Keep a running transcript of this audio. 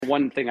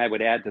one thing I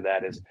would add to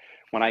that is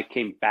when I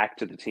came back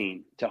to the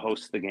team to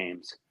host the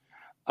games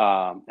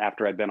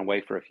after I'd been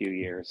away for a few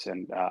years,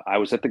 and I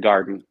was at the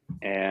Garden,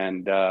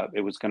 and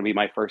it was going to be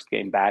my first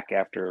game back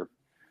after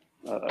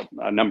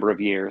a number of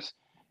years.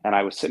 And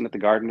I was sitting at the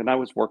Garden, and I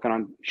was working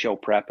on show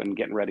prep and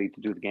getting ready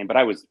to do the game. But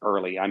I was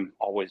early. I'm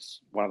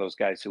always one of those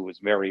guys who was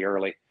very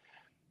early.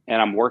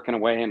 And I'm working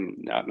away and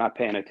not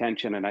paying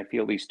attention, and I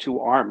feel these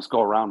two arms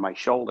go around my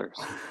shoulders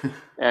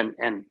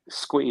and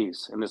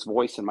squeeze. And this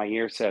voice in my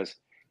ear says,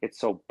 "It's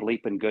so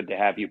bleeping good to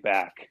have you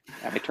back."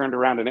 And I turned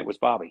around, and it was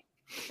Bobby.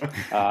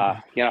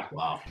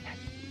 Wow.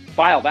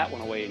 File that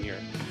one away in your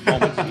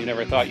moments you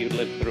never thought you'd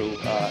live through.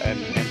 And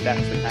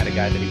that's the kind of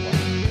guy that he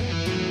was.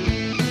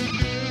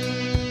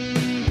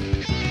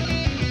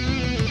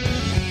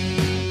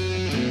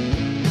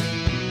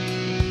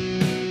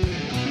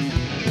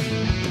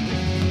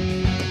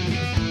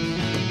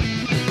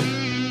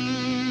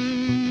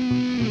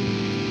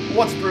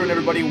 What's brewing,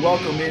 everybody?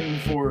 Welcome in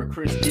for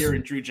Chris Deere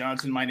and Drew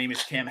Johnson. My name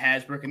is Cam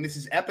Hasbrook, and this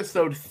is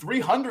episode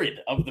 300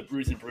 of the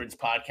Brews and Bruins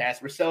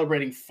podcast. We're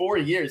celebrating 4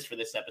 years for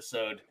this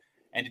episode,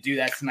 and to do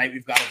that tonight,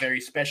 we've got a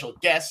very special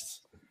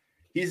guest.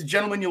 He's a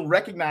gentleman you'll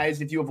recognize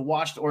if you have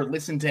watched or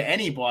listened to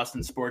any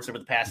Boston sports over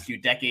the past few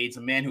decades,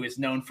 a man who is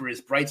known for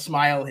his bright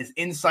smile, his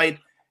insight,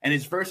 and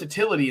his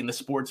versatility in the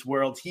sports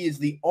world. He is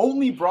the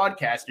only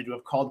broadcaster to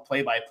have called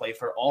play-by-play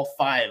for all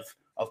 5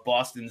 of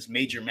Boston's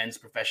major men's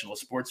professional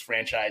sports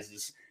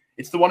franchises.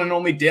 It's the one and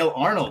only Dale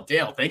Arnold.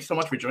 Dale, thanks so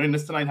much for joining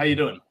us tonight. How you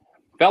doing?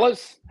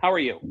 Fellas, how are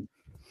you?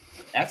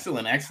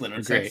 Excellent.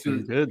 It's great.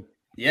 Good.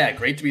 Yeah,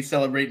 great to be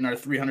celebrating our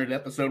 300th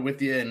episode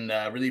with you, and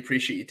really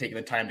appreciate you taking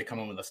the time to come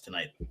in with us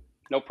tonight.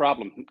 No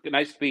problem.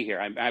 Nice to be here.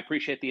 I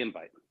appreciate the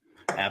invite.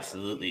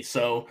 Absolutely.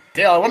 So,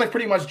 Dale, I want to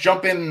pretty much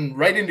jump in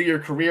right into your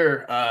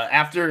career.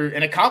 After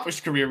an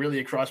accomplished career really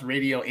across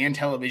radio and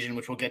television,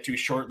 which we'll get to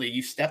shortly,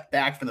 you stepped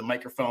back from the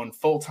microphone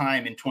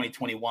full-time in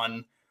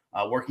 2021,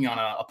 working on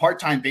a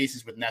part-time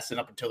basis with Nesson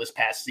up until this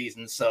past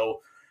season.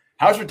 So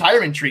how's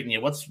retirement treating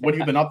you? What have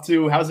you been up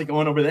to? How's it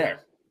going over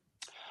there?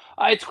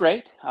 It's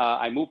great.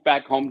 I moved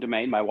back home to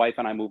Maine. My wife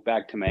and I moved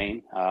back to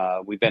Maine.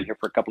 We've been here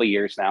for a couple of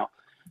years now.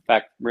 In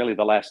fact, really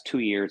the last 2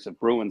 years of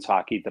Bruins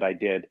hockey that I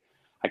did,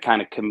 I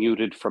kind of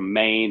commuted from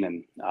Maine,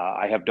 and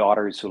I have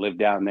daughters who live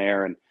down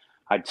there, and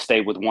I'd stay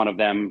with one of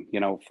them,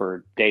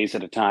 for days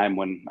at a time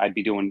when I'd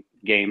be doing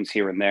games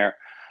here and there.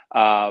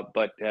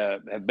 But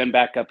have been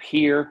back up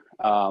here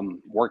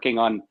working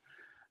on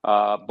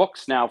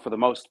books now for the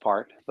most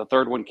part. The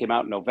third one came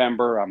out in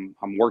November. I'm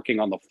working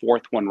on the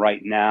fourth one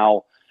right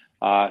now.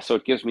 So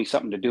it gives me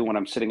something to do when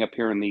I'm sitting up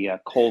here in the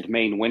cold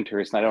Maine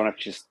winters, and I don't have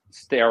to just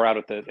stare out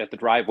at the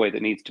driveway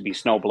that needs to be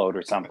snowblowed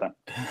or something.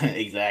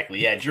 Exactly.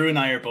 Yeah, Drew and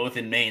I are both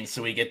in Maine,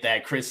 so we get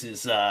that. Chris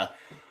is a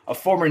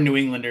former New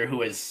Englander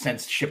who has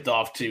since shipped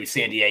off to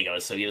San Diego,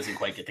 so he doesn't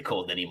quite get the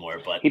cold anymore.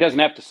 But he doesn't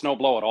have to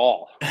snowblow at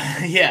all.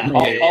 Yeah.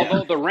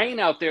 Although the rain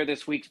out there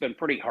this week's been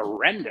pretty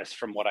horrendous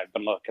from what I've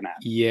been looking at.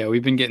 Yeah,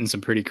 we've been getting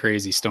some pretty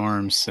crazy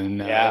storms,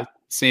 and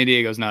San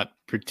Diego's not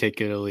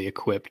particularly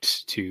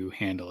equipped to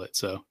handle it.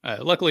 So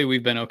luckily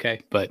we've been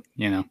okay, but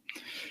a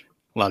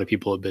lot of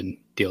people have been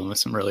dealing with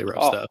some really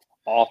rough stuff.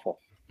 Awful.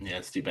 Yeah,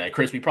 it's too bad.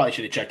 Chris, we probably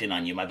should have checked in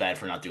on you. My bad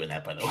for not doing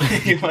that, by the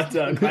way. But,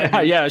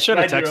 I should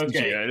have texted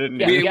you. I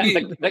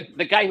didn't.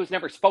 The guy who's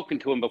never spoken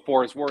to him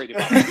before is worried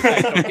about it. You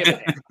guys don't give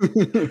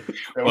a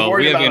damn. Well,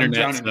 we have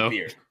internet, so.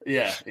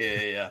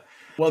 Yeah.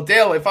 Well,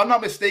 Dale, if I'm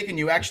not mistaken,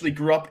 you actually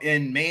grew up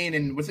in Maine,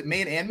 and was it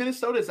Maine and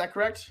Minnesota? Is that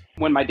correct?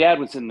 When my dad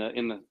was in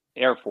the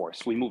Air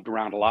Force, we moved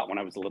around a lot when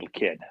I was a little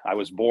kid. I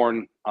was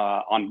born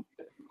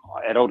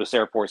at Otis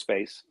Air Force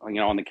Base,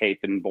 on the Cape,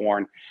 and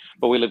born,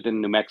 but we lived in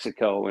New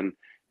Mexico and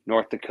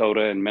North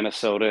Dakota and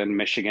Minnesota and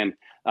Michigan.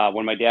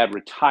 When my dad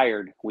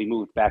retired, we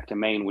moved back to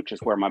Maine, which is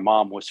where my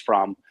mom was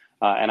from.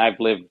 And I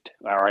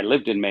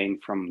lived in Maine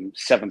from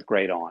 7th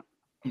grade on.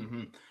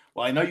 Mm-hmm.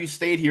 Well, I know you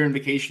stayed here in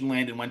Vacation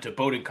Land and went to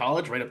Bowdoin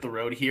College right up the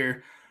road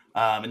here.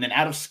 And then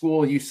out of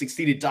school, you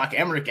succeeded Doc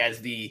Emmerich as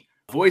the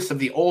voice of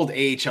the old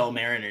AHL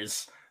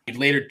Mariners. You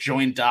later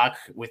joined Doc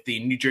with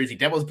the New Jersey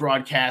Devils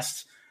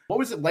broadcast. What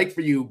was it like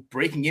for you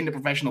breaking into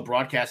professional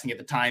broadcasting at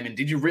the time? And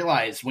did you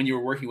realize when you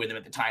were working with him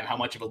at the time how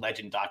much of a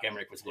legend Doc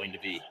Emmerich was going to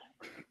be?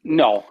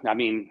 No, I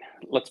mean,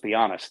 let's be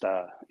honest.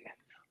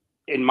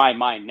 In my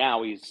mind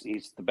now,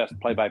 he's the best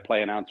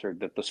play-by-play announcer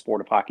that the sport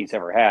of hockey's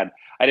ever had.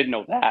 I didn't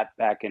know that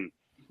back in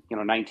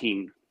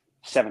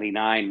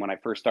 1979 when I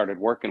first started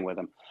working with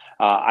him.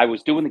 I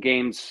was doing the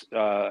games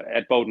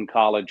at Bowdoin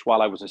College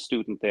while I was a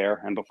student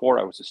there, and before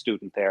I was a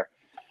student there.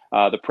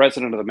 The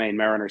president of the Maine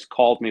Mariners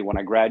called me when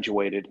I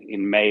graduated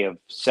in May of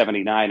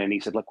 79, and he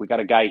said, "Look, we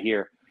got a guy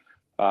here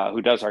who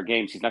does our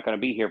games. He's not going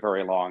to be here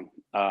very long.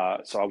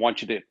 So I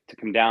want you to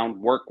come down,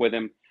 work with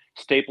him,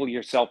 staple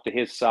yourself to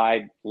his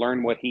side,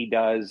 learn what he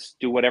does,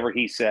 do whatever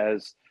he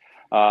says."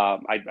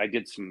 I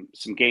did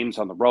some games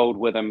on the road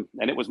with him,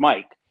 and it was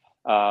Mike.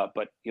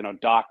 But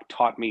Doc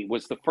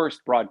was the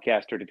first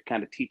broadcaster to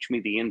kind of teach me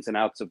the ins and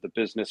outs of the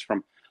business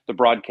from the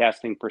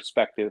broadcasting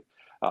perspective.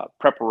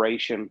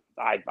 Preparation.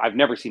 I've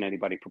never seen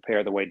anybody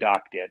prepare the way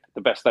Doc did,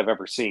 the best I've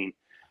ever seen.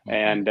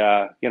 And,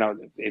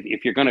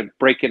 if you're going to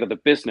break into the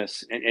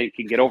business and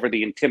can get over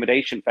the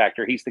intimidation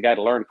factor, he's the guy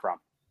to learn from.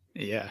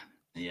 Yeah.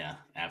 Yeah,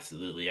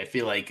 absolutely. I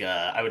feel like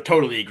I would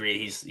totally agree.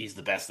 He's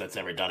the best that's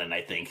ever done it. And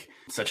I think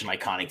such an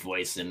iconic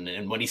voice.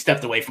 And when he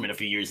stepped away from it a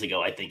few years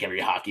ago, I think every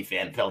hockey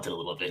fan felt it a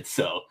little bit.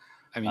 So,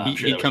 I mean,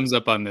 he comes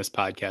up on this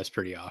podcast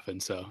pretty often.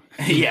 So,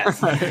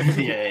 yes.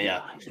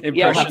 Yeah.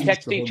 We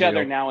text each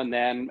other now and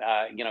then.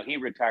 He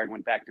retired,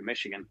 went back to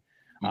Michigan.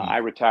 I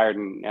retired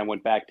and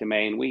went back to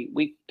Maine.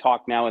 We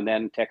talk now and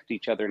then, text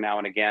each other now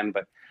and again.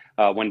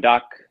 But when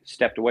Doc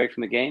stepped away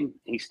from the game,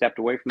 he stepped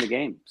away from the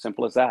game.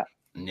 Simple as that.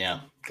 Yeah,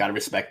 gotta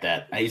respect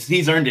that.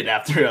 He's earned it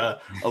after a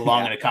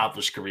long and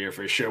accomplished career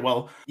for sure.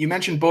 Well, you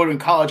mentioned Bowdoin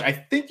College. I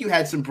think you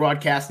had some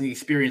broadcasting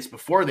experience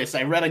before this.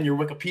 I read on your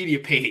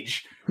Wikipedia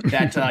page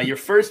that your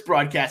first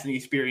broadcasting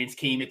experience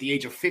came at the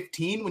age of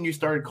 15 when you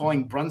started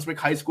calling Brunswick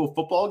high school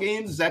football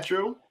games. Is that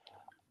true?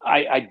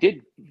 I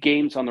did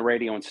games on the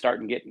radio and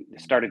started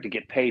to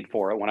get paid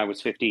for it when I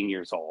was 15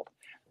 years old.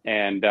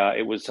 And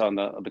it was on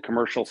the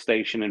commercial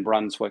station in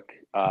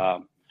Brunswick.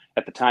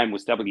 At the time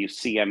was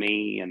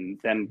WCME and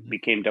then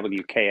became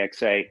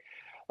WKXA,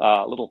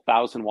 a little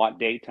 1,000-watt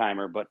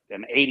daytimer, but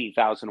an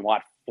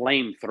 80,000-watt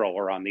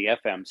flamethrower on the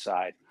FM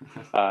side.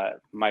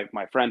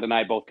 My friend and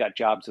I both got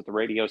jobs at the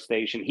radio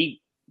station.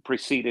 He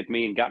preceded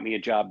me and got me a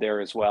job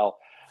there as well.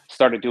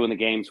 Started doing the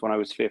games when I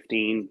was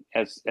 15.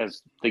 As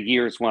the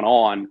years went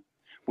on,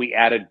 we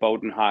added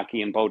Bowdoin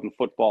hockey and Bowdoin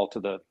football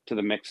to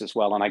the mix as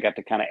well, and I got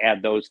to kind of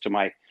add those to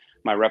my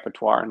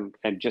repertoire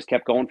and just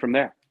kept going from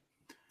there.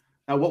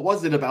 Now, what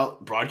was it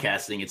about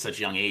broadcasting at such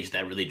a young age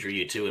that really drew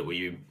you to it? Were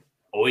you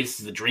always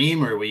the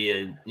dream, or were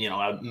you,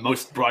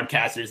 most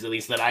broadcasters, at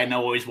least that I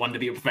know, always wanted to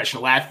be a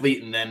professional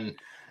athlete and then,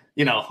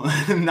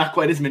 not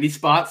quite as many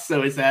spots.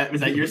 So was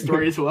that your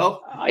story as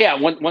well? Yeah.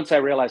 Once I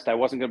realized I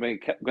wasn't going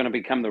to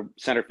become the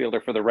center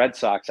fielder for the Red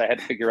Sox, I had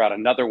to figure out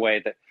another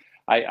way that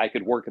I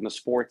could work in the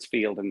sports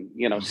field and,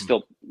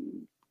 still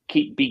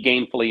be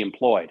gainfully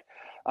employed.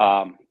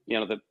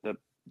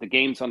 The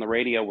games on the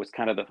radio was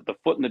kind of the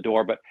foot in the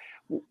door, but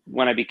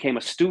when I became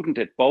a student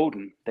at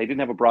Bowdoin, they didn't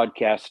have a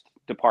broadcast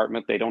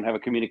department. They don't have a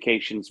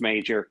communications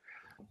major.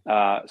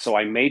 So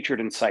I majored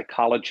in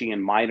psychology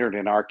and minored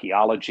in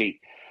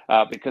archaeology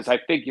because I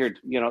figured,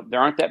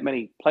 there aren't that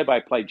many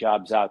play-by-play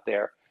jobs out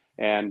there,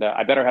 and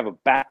I better have a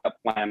backup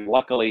plan.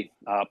 Luckily,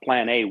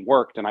 plan A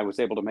worked, and I was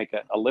able to make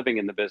a living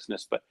in the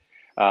business. But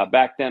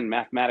back then,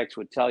 mathematics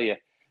would tell you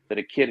that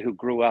a kid who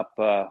grew up,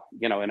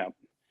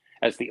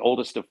 as the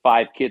oldest of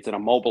 5 kids in a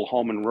mobile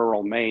home in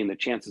rural Maine, the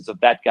chances of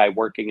that guy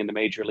working in the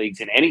major leagues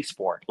in any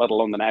sport, let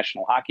alone the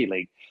National Hockey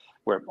League,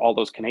 where all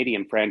those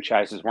Canadian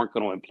franchises weren't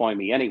going to employ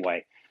me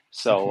anyway.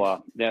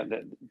 So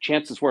the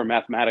chances were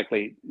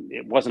mathematically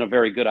it wasn't a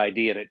very good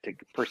idea to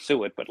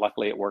pursue it, but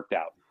luckily it worked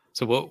out.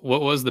 So what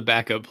was the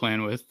backup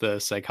plan with the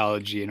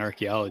psychology and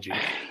archaeology?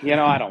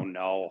 I don't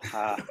know.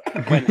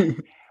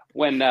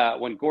 When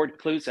Gord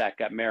Kluzak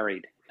got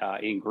married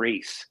in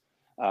Greece,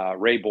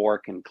 Ray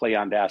Bork and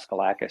Cleon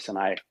Daskalakis and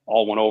I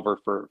all went over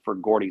for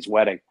Gordy's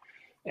wedding.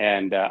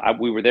 And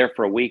we were there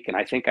for a week. And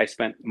I think I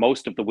spent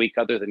most of the week,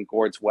 other than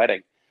Gord's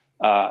wedding,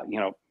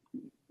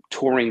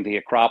 touring the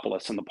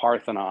Acropolis and the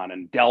Parthenon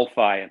and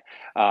Delphi. And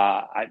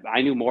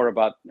I knew more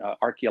about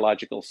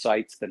archaeological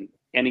sites than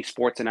any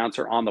sports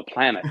announcer on the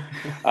planet.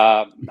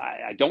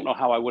 I don't know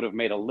how I would have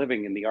made a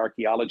living in the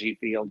archaeology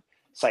field,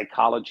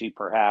 psychology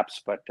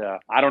perhaps, but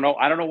I don't know.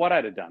 I don't know what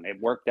I'd have done. It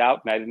worked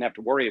out and I didn't have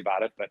to worry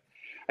about it, but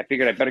I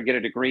figured I better get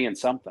a degree in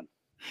something.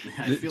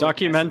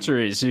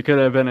 Documentaries. You could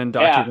have been in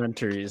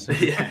documentaries.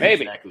 Yeah,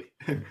 maybe. Exactly.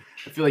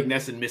 I feel like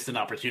Nesson missed an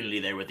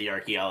opportunity there with the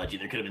archaeology.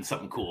 There could have been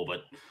something cool,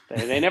 but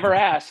they never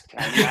asked.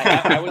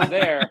 I was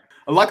there.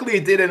 Luckily,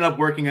 it did end up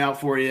working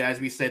out for you, as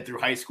we said, through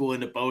high school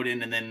into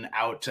Bowdoin and then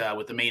out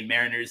with the Maine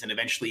Mariners and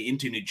eventually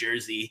into New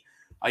Jersey.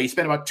 You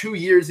spent about 2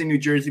 years in New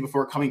Jersey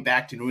before coming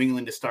back to New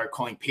England to start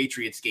calling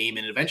Patriots game,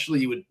 and eventually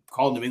you would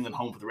call New England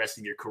home for the rest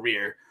of your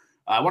career.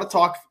 I want to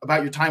talk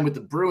about your time with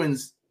the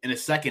Bruins in a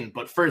second,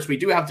 but first we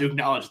do have to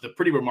acknowledge the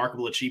pretty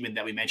remarkable achievement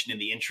that we mentioned in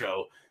the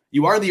intro.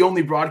 You are the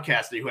only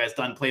broadcaster who has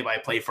done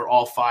play-by-play for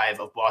all 5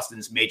 of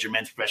Boston's major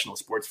men's professional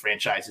sports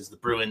franchises: the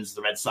Bruins,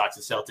 the Red Sox,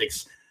 the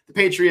Celtics, the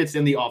Patriots,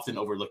 and the often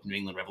overlooked New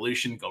England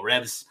Revolution. Go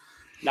Revs.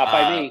 Not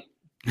by me.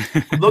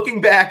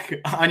 Looking back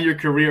on your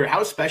career,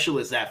 how special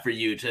is that for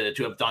you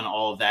to have done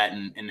all of that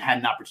and had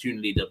an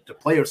opportunity to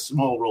play a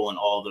small role in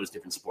all of those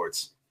different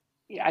sports?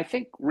 Yeah, I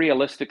think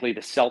realistically,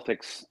 the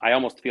Celtics, I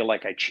almost feel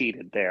like I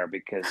cheated there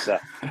because,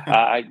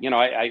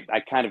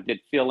 I kind of did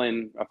fill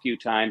in a few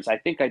times. I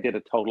think I did a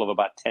total of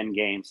about 10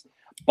 games,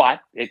 but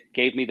it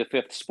gave me the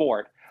 5th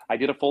sport. I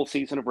did a full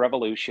season of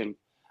Revolution.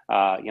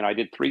 I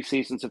did 3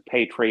 seasons of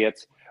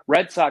Patriots.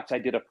 Red Sox, I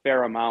did a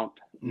fair amount,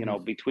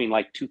 between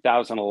like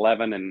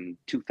 2011 and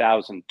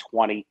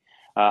 2020.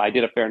 I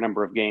did a fair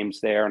number of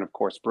games there. And of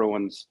course,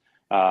 Bruins,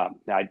 I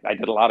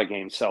did a lot of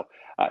games. So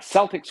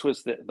Celtics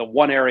was the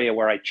one area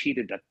where I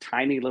cheated a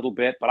tiny little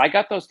bit, but I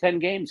got those 10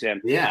 games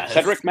in. Yeah,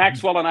 Cedric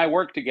Maxwell and I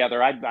worked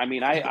together.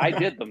 I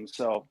did them.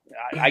 So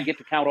I get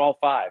to count all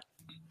 5.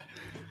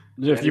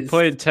 If you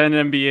played 10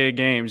 NBA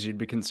games, you'd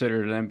be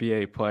considered an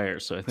NBA player.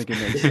 So I think it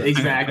makes sense.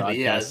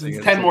 Exactly. Yeah, it's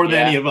 10 more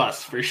than any of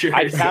us for sure.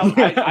 I'd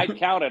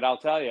count it. I'll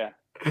tell you.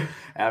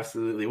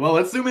 Absolutely. Well,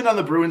 let's zoom in on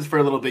the Bruins for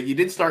a little bit. You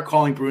did start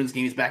calling Bruins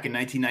games back in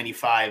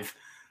 1995.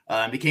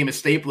 Became a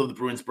staple of the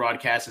Bruins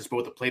broadcast as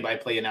both a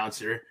play-by-play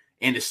announcer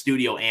and a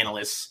studio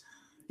analyst.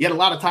 You had a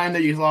lot of time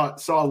there. You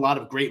saw a lot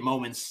of great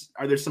moments.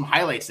 Are there some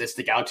highlights that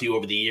stick out to you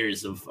over the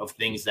years of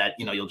things that,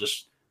 you'll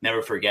just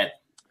never forget?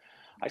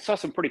 I saw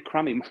some pretty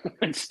crummy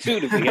moments too,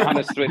 to be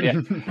honest with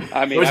you.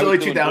 I mean, those early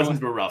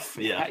 2000s were rough.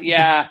 Yeah.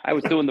 Yeah. I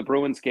was doing the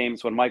Bruins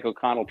games when Mike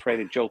O'Connell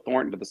traded Joe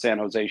Thornton to the San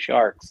Jose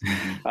Sharks.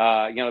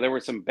 There were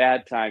some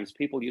bad times.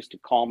 People used to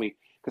call me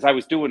because I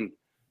was doing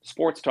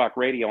sports talk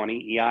radio on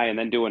EEI and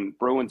then doing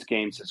Bruins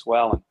games as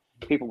well.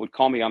 And people would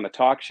call me on the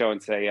talk show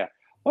and say,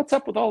 what's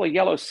up with all the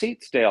yellow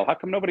seats, Dale? How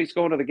come nobody's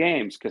going to the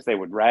games? Because they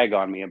would rag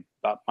on me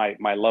about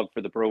my love for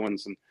the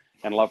Bruins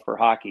and love for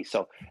hockey.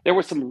 So there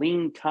were some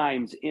lean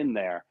times in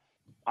there.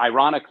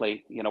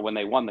 Ironically, when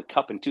they won the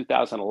cup in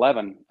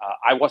 2011,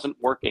 I wasn't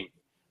working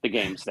the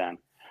games then.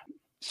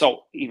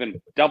 So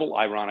even double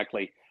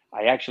ironically,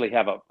 I actually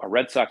have a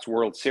Red Sox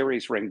World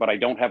Series ring, but I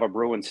don't have a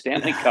Bruins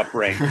Stanley Cup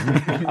ring.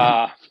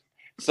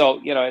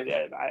 So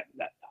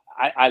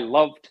I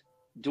loved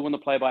doing the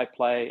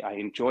play-by-play. I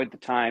enjoyed the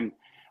time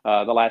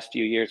the last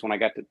few years when I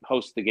got to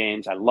host the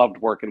games. I loved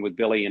working with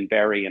Billy and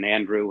Barry and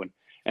Andrew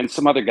and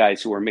some other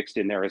guys who were mixed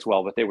in there as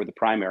well, but they were the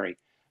primary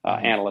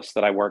analysts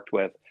that I worked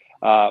with.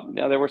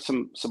 There were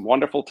some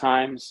wonderful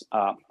times.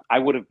 I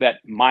would have bet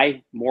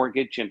my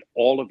mortgage and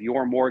all of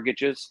your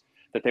mortgages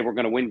that they were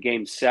going to win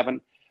Game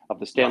 7 of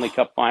the Stanley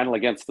Cup Final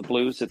against the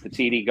Blues at the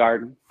TD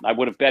Garden. I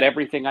would have bet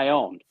everything I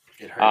owned,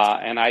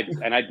 and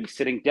I'd be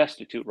sitting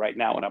destitute right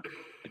now in a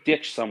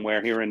ditch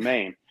somewhere here in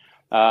Maine.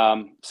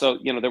 So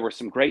there were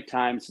some great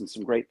times and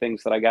some great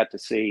things that I got to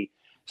see.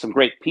 Some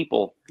great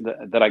people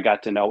that I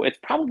got to know. It's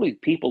probably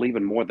people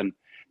even more than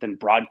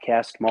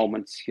broadcast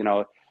moments.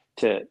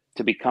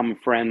 To become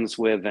friends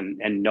with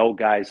and know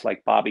guys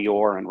like Bobby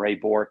Orr and Ray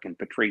Bourque and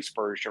Patrice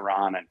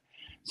Bergeron and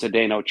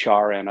Zdeno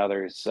Chara and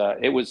others.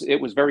 It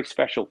was very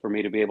special for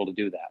me to be able to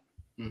do that.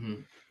 Mm-hmm.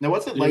 Now,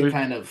 what's it like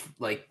kind of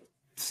like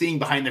seeing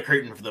behind the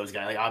curtain for those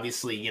guys? Like,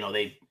 obviously,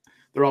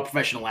 they're all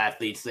professional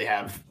athletes. They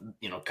have,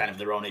 kind of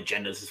their own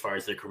agendas as far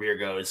as their career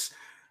goes.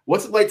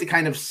 What's it like to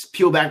kind of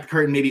peel back the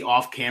curtain, maybe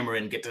off camera,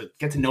 and get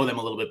to know them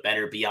a little bit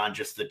better beyond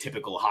just the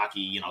typical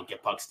hockey,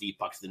 get pucks deep,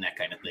 pucks to the net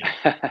kind of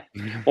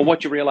thing? Well,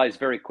 what you realize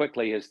very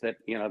quickly is that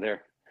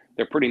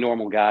they're pretty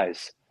normal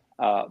guys.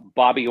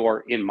 Bobby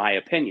Orr, in my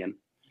opinion,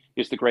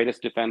 is the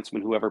greatest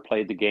defenseman who ever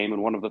played the game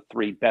and one of the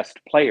 3 best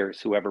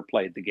players who ever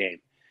played the game.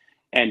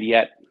 And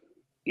yet,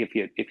 if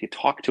you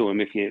talk to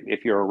him,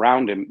 if you're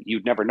around him,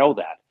 you'd never know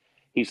that.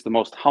 He's the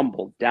most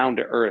humble, down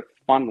to earth,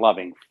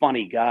 fun-loving,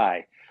 funny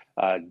guy.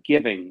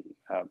 Giving,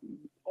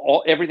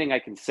 everything I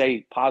can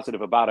say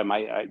positive about him,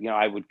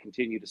 I would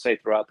continue to say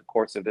throughout the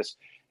course of this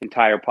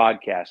entire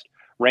podcast.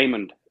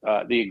 Raymond,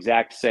 the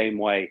exact same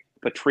way.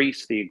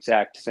 Patrice, the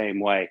exact same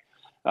way.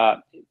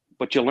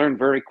 But you learn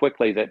very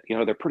quickly that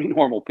they're pretty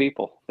normal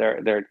people.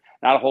 They're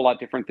not a whole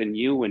lot different than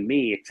you and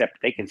me,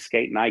 except they can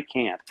skate and I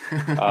can't,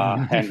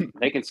 and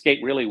they can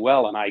skate really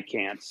well and I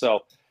can't.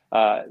 So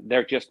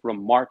they're just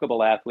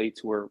remarkable athletes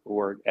who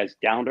are as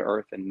down to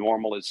earth and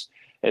normal as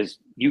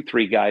you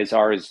 3 guys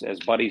are as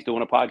buddies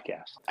doing a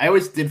podcast. I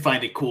always did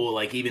find it cool,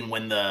 like even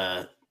when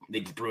the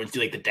Bruins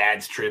do like the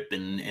dad's trip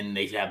and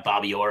they have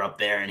Bobby Orr up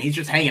there and he's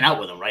just hanging out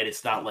with them, right?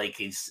 It's not like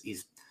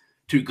he's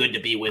too good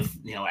to be with,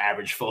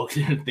 average folks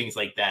and things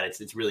like that.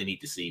 It's really neat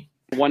to see.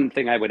 One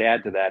thing I would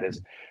add to that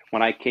is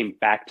when I came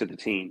back to the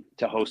team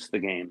to host the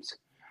games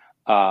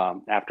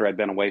after I'd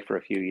been away for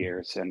a few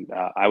years, and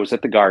I was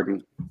at the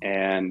Garden,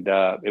 and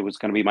it was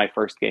going to be my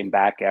first game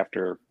back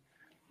after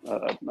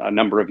a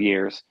number of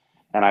years.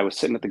 And I was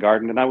sitting at the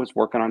Garden and I was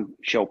working on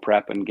show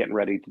prep and getting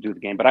ready to do the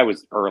game. But I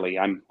was early.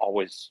 I'm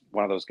always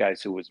one of those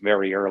guys who was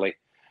very early.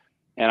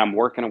 And I'm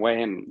working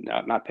away and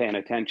not paying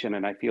attention.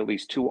 And I feel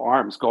these 2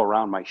 arms go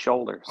around my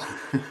shoulders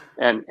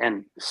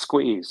and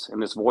squeeze.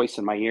 And this voice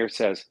in my ear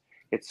says,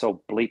 "It's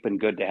so bleeping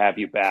good to have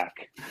you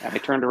back." And I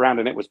turned around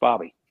and it was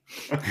Bobby.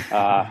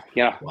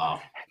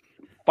 Wow.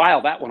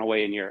 File that one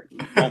away in your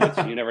moments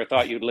you never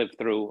thought you'd live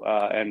through.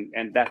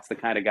 And that's the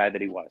kind of guy that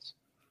he was.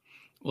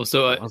 Well,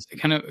 so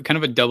kind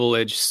of a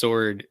double-edged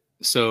sword.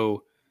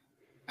 So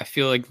I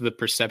feel like the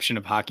perception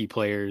of hockey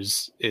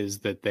players is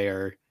that they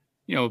are,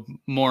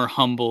 more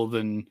humble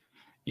than,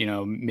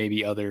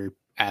 maybe other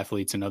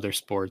athletes in other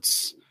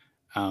sports,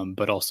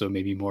 but also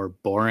maybe more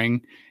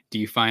boring. Do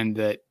you find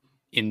that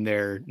in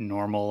their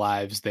normal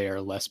lives, they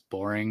are less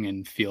boring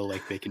and feel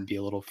like they can be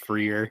a little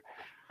freer?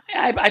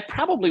 I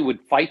probably would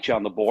fight you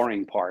on the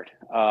boring part.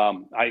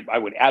 I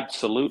would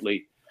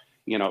absolutely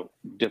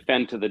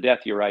defend to the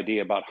death your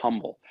idea about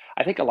humble.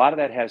 I think a lot of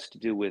that has to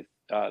do with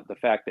the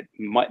fact that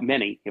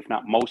many, if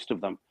not most of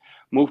them,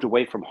 moved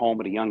away from home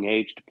at a young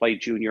age to play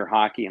junior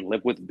hockey and live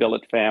with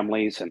billet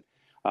families and,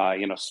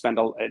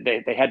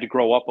 they had to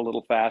grow up a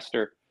little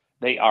faster.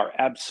 They are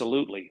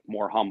absolutely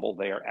more humble.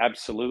 They are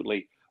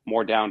absolutely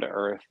more down to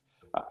earth.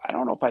 I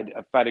don't know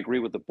if I'd agree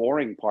with the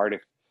boring part.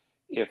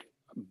 If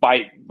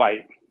by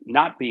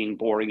not being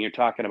boring, you're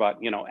talking about,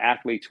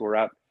 athletes who are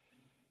out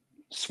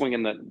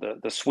swinging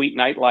the sweet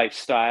nightlife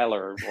style,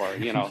 or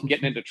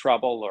getting into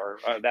trouble, or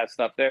that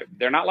stuff.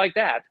 They're not like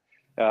that.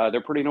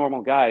 They're pretty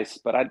normal guys,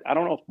 but I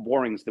don't know if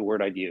boring is the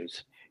word I'd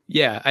use.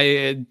 Yeah,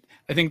 I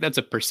think that's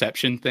a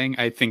perception thing.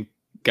 I think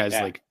guys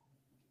like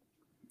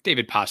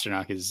David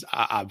Pastrnak is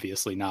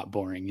obviously not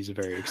boring. He's a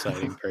very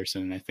exciting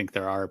person, and I think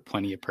there are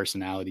plenty of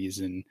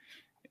personalities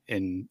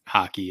in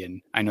hockey.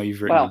 And I know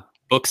you've written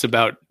books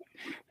about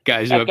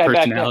guys who have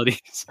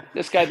personalities.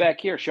 This guy back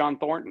here, Sean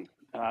Thornton,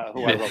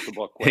 who I wrote the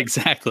book with.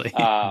 Exactly.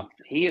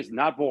 He is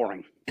not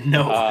boring.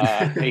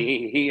 No,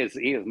 he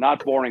is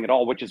not boring at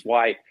all, which is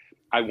why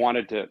I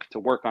wanted to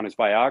work on his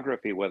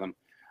biography with him.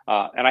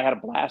 And I had a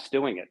blast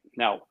doing it.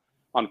 Now,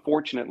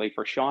 unfortunately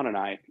for Sean and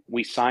I,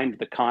 we signed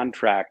the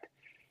contract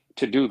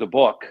to do the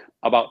book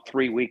about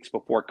 3 weeks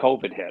before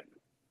COVID hit.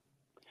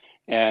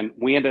 And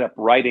we ended up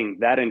writing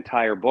that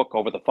entire book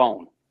over the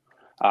phone.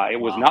 It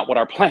was not what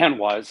our plan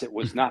was. It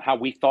was not how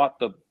we thought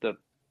the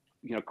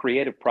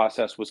creative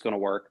process was going to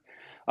work.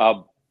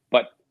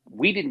 But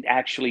we didn't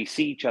actually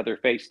see each other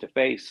face to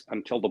face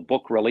until the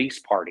book release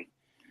party.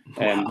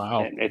 And,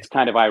 and it's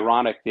kind of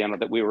ironic,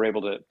 that we were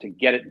able to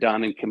get it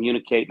done and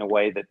communicate in a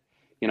way that,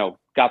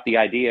 got the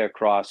idea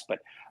across. But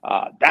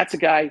that's a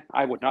guy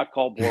I would not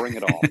call boring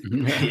at all.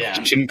 Yeah,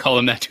 you shouldn't call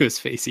him that to his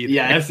face either.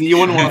 Yeah, you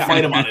wouldn't want to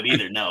fight him on it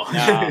either. No,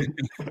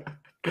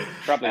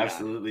 probably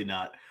absolutely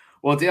not.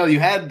 Well, Dale, you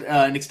had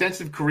an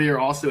extensive career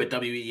also at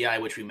WEI,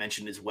 which we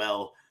mentioned as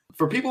well.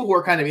 For people who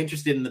are kind of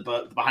interested in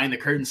the behind the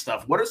curtain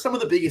stuff, what are some of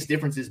the biggest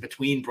differences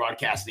between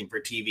broadcasting for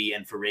TV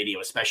and for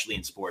radio, especially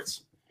in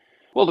sports?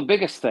 Well, the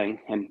biggest thing,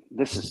 and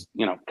this is,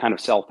 kind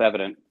of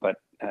self-evident, but,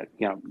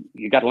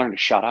 you got to learn to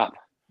shut up.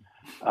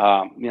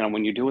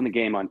 When you're doing the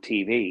game on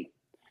TV,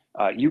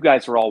 you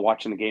guys are all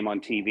watching the game on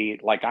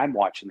TV like I'm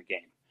watching the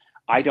game.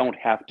 I don't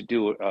have to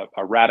do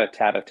a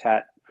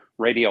rat-a-tat-a-tat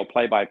radio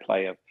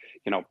play-by-play of,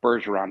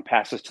 Bergeron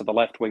passes to the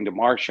left wing to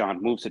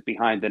Marchand, moves it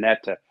behind the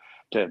net to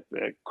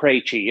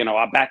Krejci,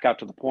 I'll back out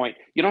to the point.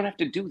 You don't have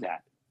to do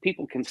that.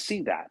 People can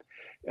see that.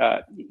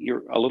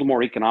 You're a little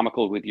more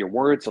economical with your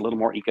words, a little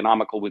more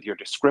economical with your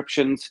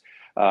descriptions.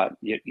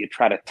 You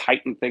try to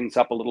tighten things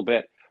up a little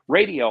bit.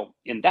 Radio,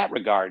 in that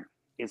regard,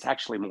 is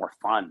actually more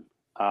fun.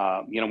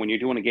 When you're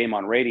doing a game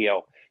on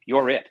radio,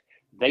 you're it.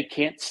 They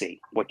can't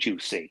see what you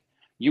see.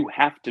 You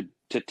have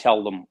to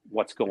tell them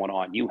what's going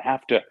on. You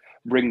have to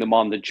bring them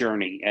on the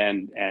journey.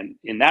 And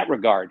in that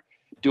regard,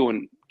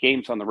 doing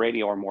games on the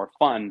radio are more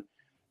fun.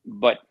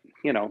 But,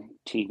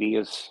 TV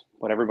is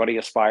what everybody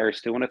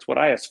aspires to, and it's what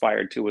I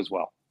aspired to as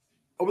well.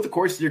 Over the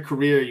course of your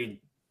career, you,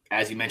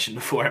 as you mentioned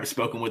before, have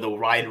spoken with a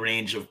wide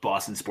range of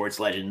Boston sports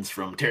legends,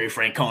 from Terry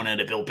Francona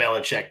to Bill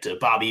Belichick to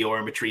Bobby Orr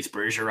and Patrice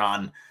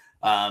Bergeron.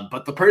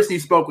 But the person you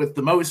spoke with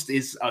the most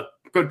is a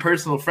good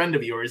personal friend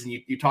of yours, and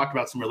you talked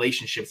about some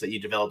relationships that you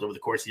developed over the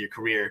course of your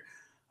career.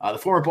 The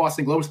former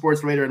Boston Globe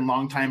sports writer and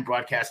longtime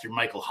broadcaster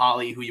Michael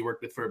Holley, who you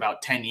worked with for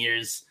about 10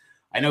 years.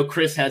 I know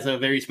Chris has a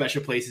very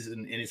special place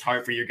in his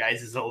heart for your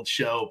guys' old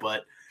show,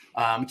 but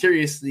I'm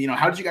curious,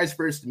 how did you guys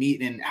first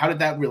meet, and how did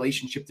that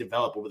relationship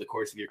develop over the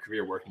course of your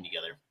career working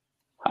together?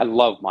 I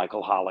love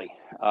Michael Holley.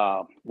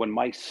 When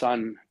my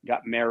son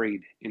got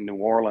married in New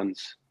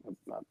Orleans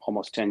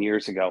almost 10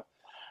 years ago,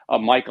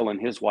 Michael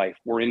and his wife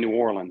were in New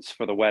Orleans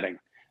for the wedding.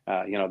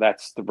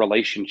 That's the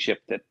relationship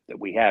that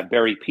we have.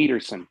 Barry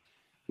Peterson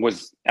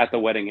was at the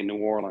wedding in New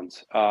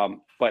Orleans.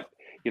 But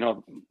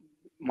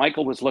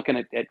Michael was looking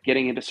at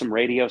getting into some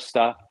radio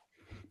stuff.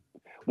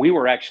 We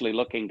were actually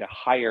looking to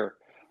hire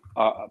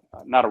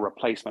not a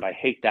replacement, I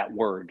hate that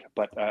word,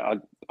 but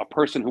a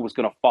person who was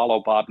going to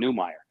follow Bob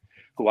Newmeyer,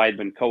 who I had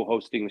been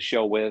co-hosting the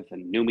show with,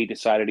 and Newmy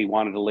decided he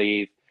wanted to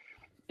leave.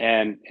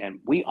 And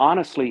we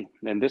honestly,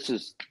 and this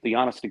is the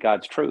honest to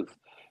God's truth,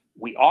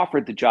 we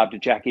offered the job to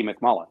Jackie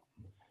McMullen.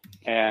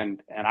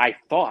 And I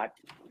thought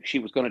she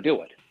was going to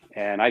do it.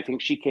 And I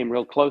think she came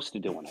real close to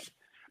doing it.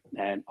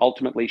 And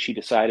ultimately, she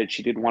decided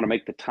she didn't want to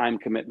make the time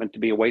commitment to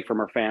be away from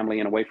her family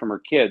and away from her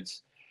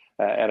kids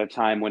at a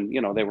time when,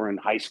 they were in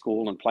high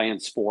school and playing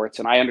sports.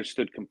 And I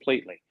understood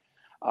completely.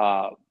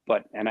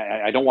 But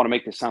I don't want to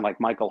make this sound like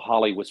Michael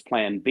Holley was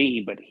plan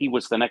B, but he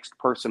was the next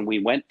person we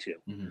went to.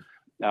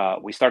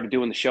 Mm-hmm. We started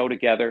doing the show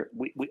together.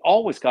 We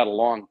always got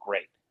along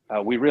great.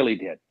 We really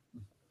did.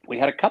 We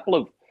had a couple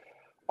of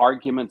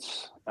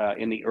arguments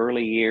in the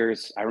early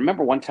years. I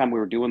remember one time we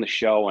were doing the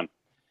show and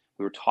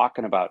we were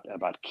talking about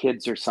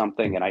kids or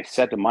something. And I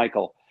said to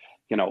Michael,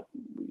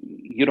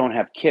 you don't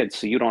have kids,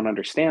 so you don't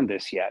understand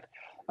this yet.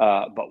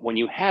 But when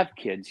you have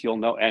kids, you'll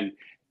know. And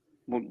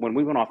when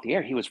we went off the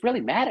air, he was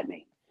really mad at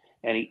me.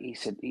 And he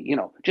said,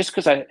 just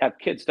because I have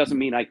kids doesn't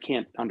mean I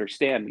can't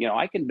understand.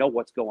 I can know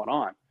what's going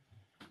on.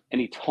 And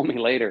he told me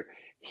later,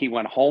 he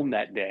went home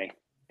that day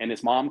and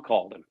his mom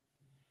called him.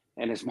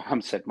 And his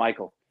mom said,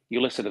 Michael, you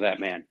listen to that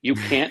man. You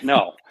can't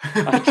know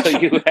until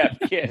you have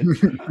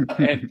kids.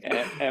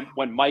 And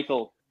when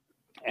Michael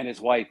and his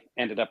wife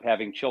ended up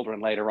having children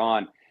later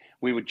on,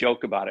 we would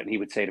joke about it, and he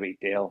would say to me,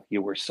 "Dale,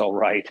 you were so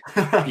right.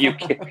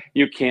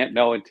 You can't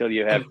know until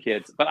you have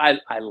kids." But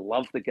I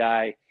love the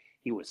guy.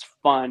 He was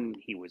fun.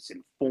 He was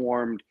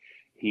informed.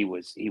 He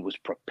was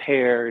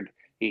prepared.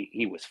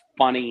 He was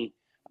funny.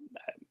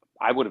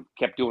 I would have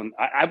kept doing.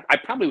 I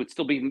probably would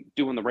still be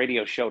doing the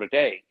radio show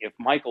today if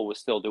Michael was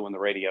still doing the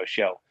radio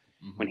show.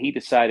 Mm-hmm. When he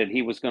decided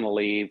he was going to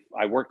leave,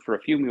 I worked for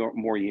a few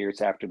more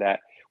years after that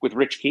with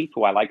Rich Keefe,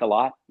 who I like a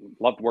lot.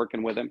 Loved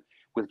working with him.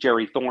 With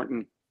Jerry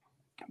Thornton.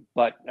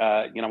 But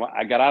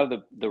I got out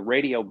of the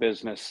radio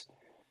business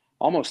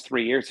almost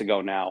 3 years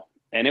ago now,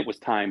 and it was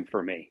time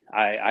for me.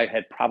 I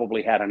had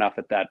probably had enough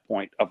at that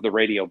point of the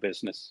radio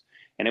business,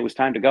 and it was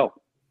time to go.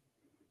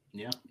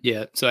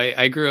 Yeah. So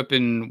I grew up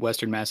in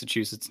Western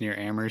Massachusetts near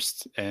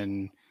Amherst,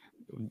 and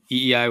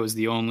EEI was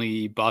the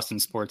only Boston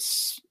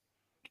sports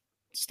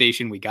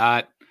station we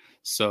got.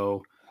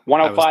 So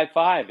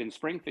 105.5 in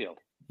Springfield.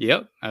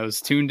 Yep. I was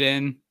tuned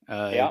in.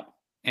 Yep.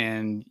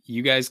 And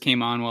you guys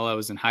came on while I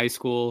was in high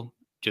school.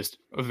 Just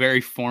a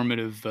very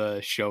formative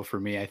show for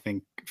me. I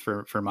think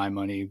for my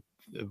money,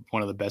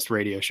 one of the best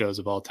radio shows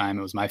of all time.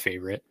 It was my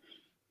favorite.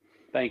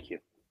 Thank you.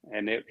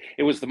 And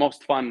it was the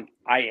most fun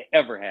I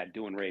ever had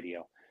doing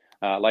radio.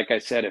 Like I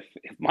said, if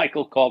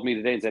Michael called me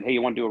today and said, "Hey,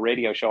 you want to do a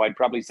radio show?" I'd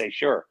probably say,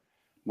 "Sure.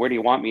 Where do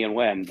you want me and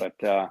when?"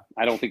 But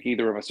I don't think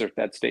either of us are at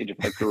that stage of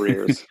our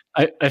careers.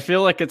 I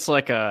feel like it's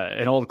like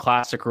an old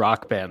classic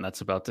rock band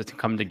that's about to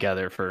come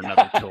together for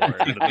another tour.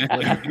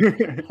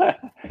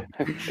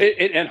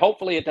 And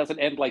hopefully it doesn't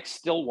end like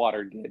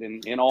Stillwater did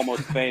in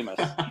Almost Famous.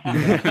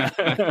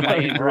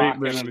 Playing rock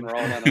and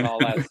rolling and all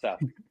that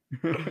stuff.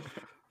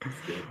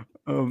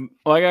 Well,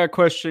 I got a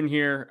question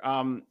here.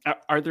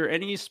 Are there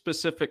any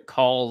specific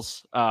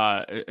calls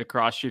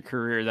across your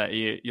career that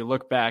you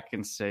look back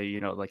and say,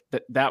 like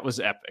that was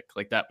epic,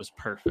 like that was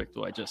perfect?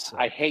 What I just said.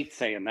 I hate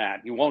saying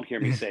that. You won't hear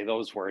me say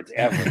those words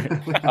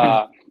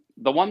ever.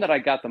 The one that I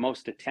got the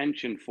most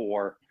attention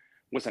for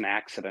was an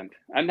accident.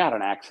 Not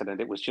an accident.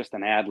 It was just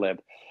an ad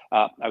lib.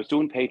 I was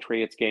doing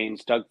Patriots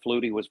games. Doug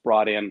Flutie was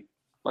brought in,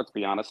 let's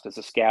be honest, as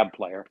a scab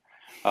player.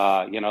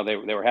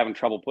 They were having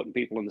trouble putting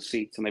people in the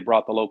seats, and they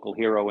brought the local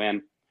hero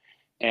in,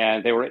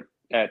 and they were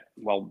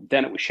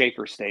then it was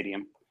Schaefer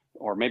Stadium,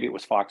 or maybe it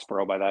was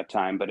Foxborough by that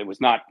time, but it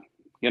was not,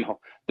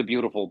 the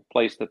beautiful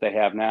place that they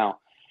have now.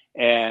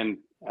 And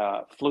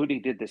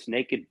Flutie did this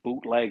naked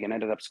bootleg and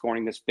ended up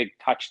scoring this big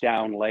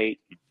touchdown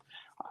late.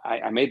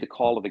 I made the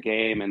call of the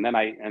game, and then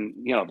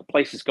the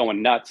place is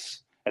going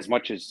nuts as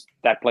much as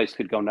that place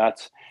could go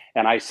nuts.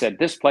 And I said,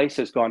 "This place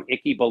has gone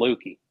icky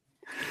baluki."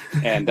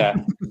 And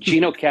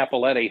Gino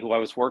Capoletti, who I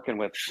was working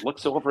with,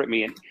 looks over at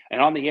me,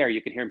 and on the air, you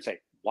could hear him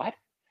say, "What?"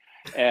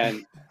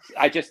 And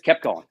I just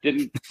kept going,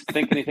 didn't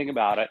think anything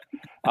about it.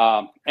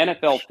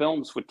 NFL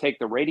Films would take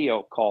the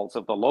radio calls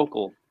of the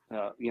local,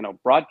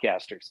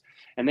 broadcasters,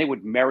 and they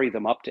would marry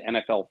them up to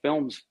NFL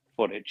Films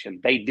footage.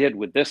 And they did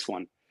with this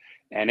one.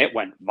 And it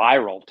went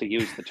viral, to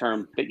use the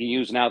term that you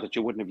use now that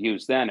you wouldn't have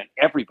used then. And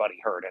everybody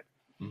heard it.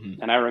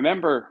 Mm-hmm. And I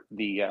remember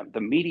the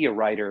media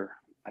writer,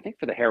 I think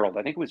for the Herald,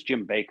 I think it was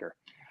Jim Baker,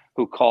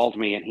 who called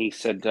me, and he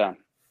said,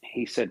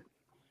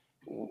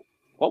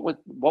 what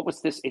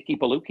was this icky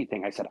baluki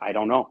thing? I said, "I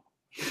don't know."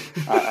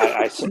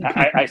 I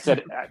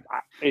said,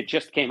 "It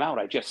just came out.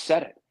 I just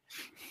said it."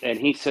 And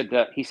he said,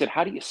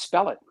 "How do you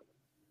spell it?"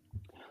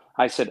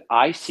 I said,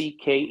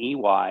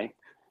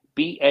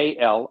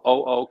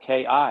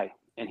 "ICKEYBALOOKI."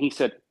 And he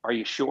said, "Are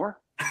you sure?"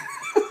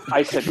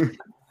 I said,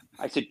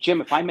 "Jim,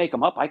 if I make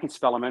them up, I can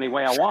spell them any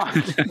way I want."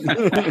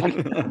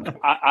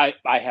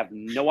 I have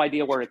no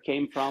idea where it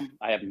came from.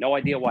 I have no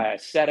idea why I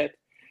said it.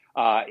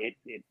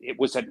 It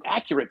was an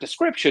accurate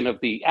description of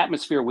the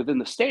atmosphere within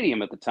the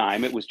stadium at the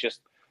time. It was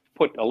just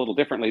put a little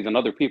differently than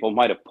other people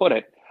might have put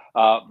it.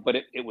 But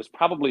it was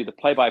probably the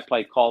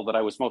play-by-play call that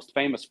I was most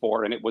famous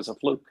for, and it was a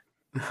fluke.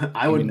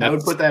 I would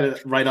put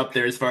that right up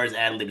there as far as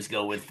ad libs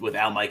go with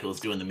Al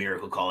Michaels doing the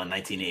miracle call in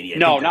 1980.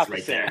 No, not right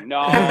the same.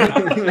 No.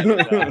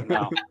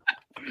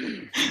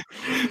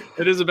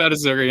 It is about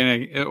as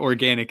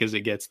organic as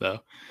it gets, though.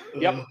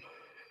 Yep.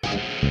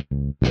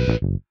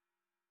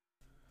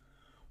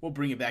 We'll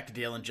bring it back to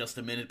Dale in just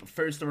a minute, but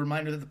first, a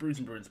reminder that the Brews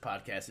and Bruins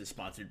podcast is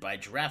sponsored by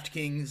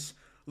DraftKings.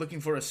 Looking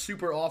for a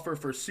super offer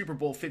for Super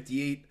Bowl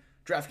 58?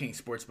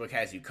 DraftKings Sportsbook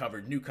has you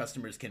covered. New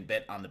customers can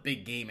bet on the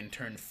big game and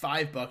turn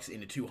 $5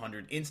 into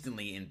 $200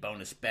 instantly in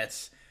bonus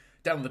bets.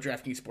 Download the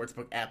DraftKings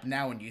Sportsbook app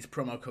now and use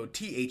promo code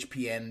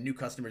THPN. New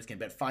customers can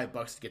bet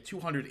 $5 to get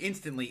 $200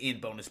 instantly in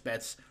bonus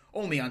bets.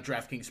 Only on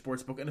DraftKings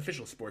Sportsbook, an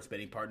official sports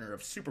betting partner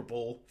of Super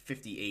Bowl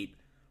 58.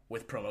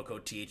 With promo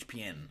code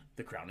THPN,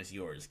 the crown is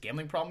yours.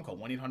 Gambling problem? Call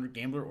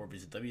 1-800-GAMBLER or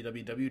visit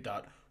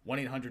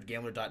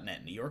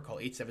www.1800gambler.net. New York, call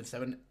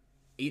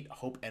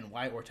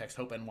 877-8-HOPE-NY or text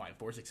HOPE-NY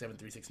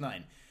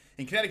 467-369.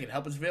 In Connecticut,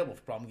 help is available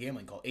for problem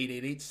gambling. Call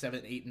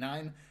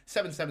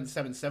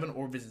 888-789-7777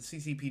 or visit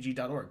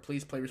ccpg.org.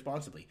 Please play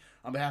responsibly.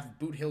 On behalf of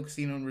Boot Hill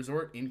Casino and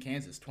Resort in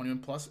Kansas, 21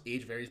 plus,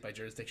 age varies by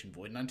jurisdiction,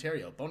 void in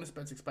Ontario. Bonus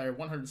bets expire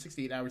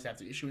 168 hours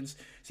after issuance.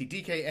 See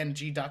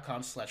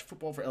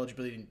dkng.com/football for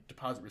eligibility and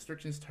deposit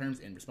restrictions, terms,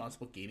 and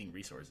responsible gaming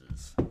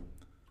resources.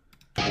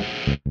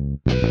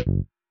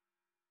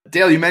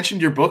 Dale, you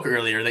mentioned your book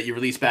earlier that you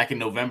released back in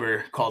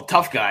November called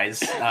Tough Guys,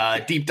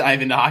 deep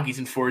dive into hockey's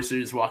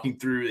enforcers, walking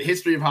through the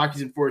history of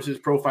hockey's enforcers,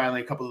 profiling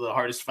a couple of the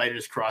hardest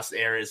fighters across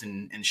eras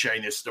and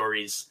sharing their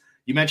stories.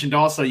 You mentioned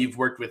also you've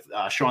worked with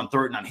Sean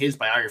Thornton on his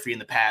biography in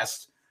the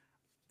past.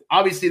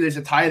 Obviously, there's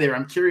a tie there.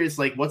 I'm curious,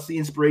 like, what's the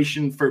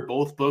inspiration for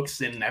both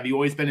books? And have you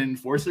always been an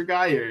enforcer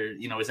guy, or,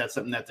 is that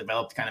something that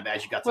developed kind of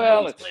as you got to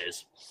know these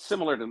players?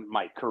 Similar to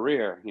my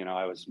career.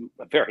 I was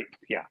a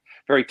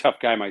very tough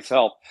guy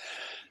myself.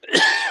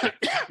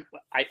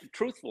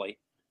 Truthfully,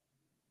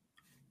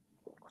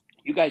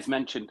 you guys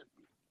mentioned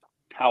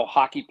how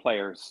hockey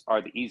players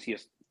are the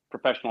easiest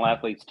professional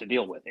athletes to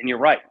deal with. And you're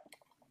right.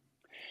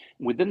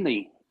 Within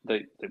the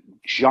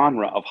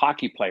genre of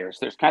hockey players,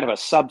 there's kind of a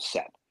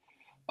subset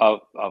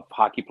of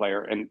hockey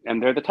player,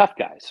 and they're the tough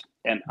guys.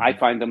 And I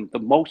find them the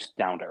most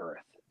down to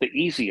earth, the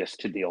easiest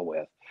to deal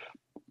with,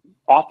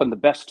 often the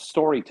best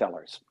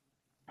storytellers.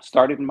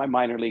 Started in my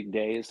minor league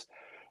days.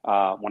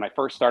 When I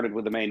first started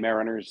with the Maine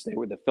Mariners, they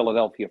were the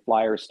Philadelphia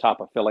Flyers'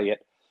 top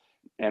affiliate,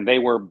 and they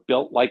were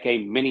built like a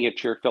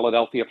miniature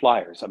Philadelphia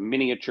Flyers, a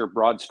miniature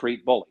Broad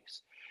Street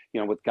Bullies,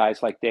 with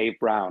guys like Dave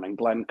Brown and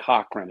Glenn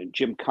Cochran and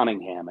Jim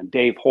Cunningham and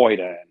Dave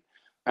Hoyda,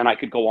 and I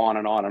could go on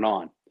and on and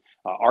on.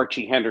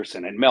 Archie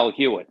Henderson and Mel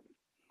Hewitt.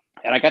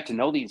 And I got to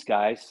know these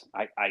guys.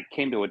 I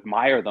came to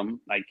admire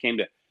them. I came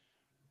to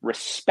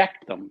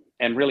respect them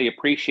and really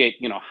appreciate,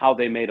 how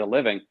they made a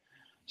living.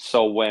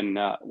 So when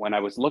I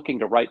was looking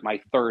to write my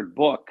third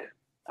book,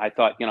 I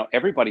thought,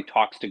 everybody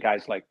talks to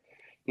guys like,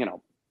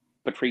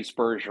 Patrice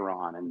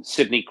Bergeron and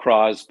Sidney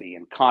Crosby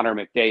and Connor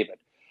McDavid,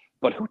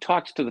 but who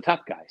talks to the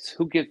tough guys?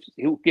 Who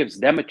gives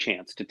them a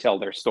chance to tell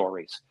their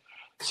stories?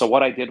 So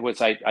what I did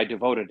was I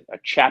devoted a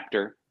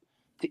chapter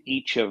to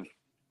each of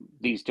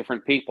these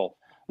different people.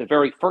 The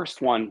very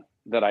first one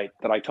that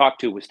I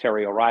talked to was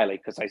Terry O'Reilly,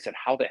 because I said,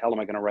 how the hell am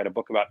I going to write a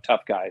book about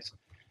tough guys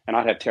and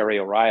not have Terry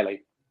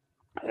O'Reilly?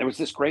 There was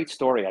this great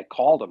story. I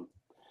called him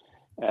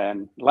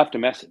and left a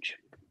message,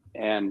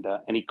 and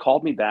he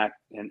called me back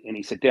and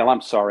he said, Dale, I'm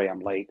sorry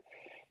I'm late.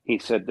 He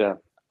said,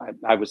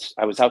 I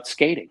was out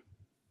skating.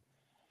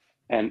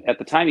 And at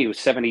the time he was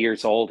 70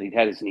 years old. He'd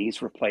had his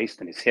knees replaced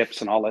and his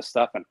hips and all this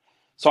stuff. And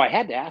so I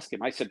had to ask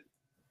him. I said,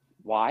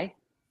 why?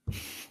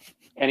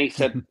 And he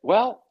said,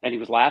 well, and he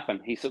was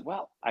laughing. He said,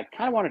 well, I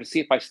kind of wanted to see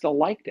if I still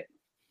liked it.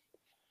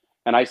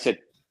 And I said,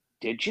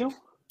 did you?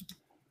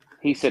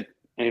 He said,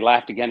 and he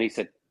laughed again. He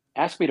said,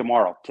 ask me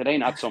tomorrow. Today,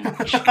 not so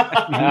much.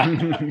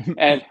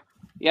 And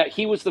yeah,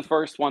 he was the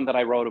first one that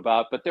I wrote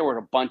about, but there were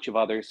a bunch of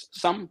others,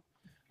 some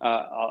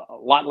a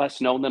lot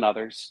less known than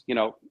others.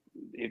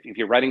 If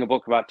you're writing a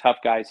book about tough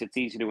guys, it's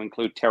easy to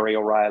include Terry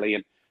O'Reilly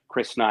and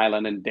Chris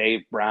Nyland and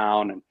Dave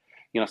Brown and,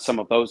 some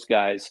of those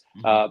guys,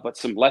 but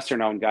some lesser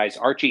known guys.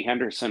 Archie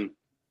Henderson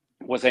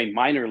was a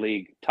minor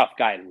league tough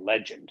guy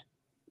legend.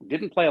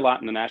 Didn't play a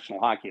lot in the National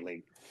Hockey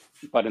League,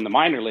 but in the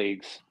minor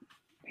leagues,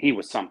 he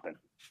was something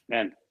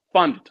and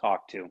fun to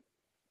talk to.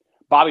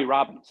 Bobby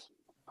Robbins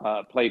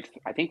played,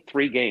 I think,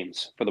 3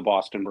 games for the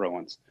Boston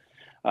Bruins.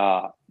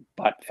 But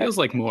feels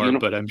like more,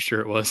 but I'm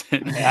sure it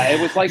wasn't.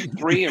 It was like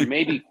 3 or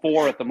maybe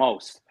 4 at the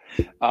most.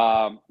 He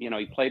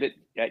played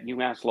at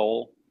UMass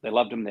Lowell. They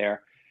loved him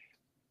there.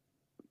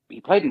 He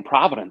played in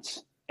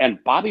Providence,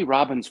 and Bobby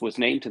Robbins was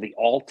named to the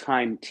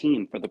all-time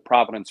team for the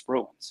Providence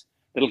Bruins.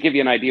 It'll give you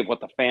an idea of what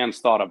the fans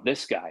thought of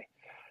this guy.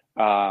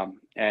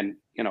 And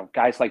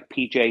guys like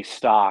PJ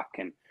Stock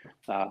and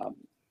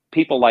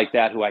people like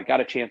that who I got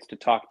a chance to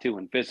talk to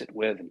and visit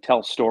with and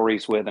tell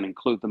stories with and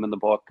include them in the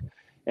book.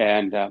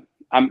 And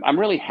I'm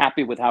really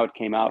happy with how it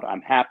came out.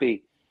 I'm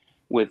happy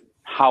with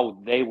how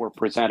they were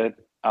presented.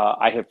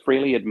 I have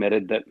freely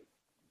admitted that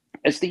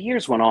as the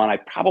years went on, I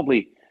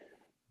probably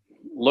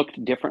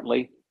looked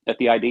differently at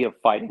the idea of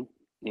fighting.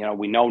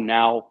 We know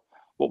now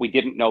what we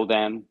didn't know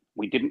then.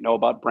 We didn't know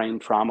about brain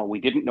trauma. We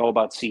didn't know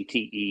about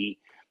CTE.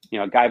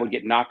 A guy would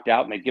get knocked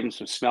out and they'd give him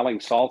some smelling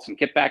salts and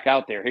get back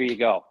out there. Here you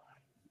go.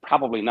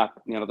 Probably not,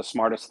 the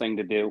smartest thing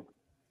to do.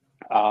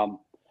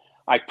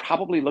 I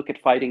probably look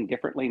at fighting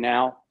differently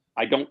now.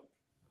 I don't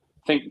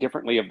think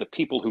differently of the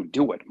people who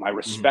do it. My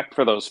respect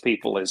for those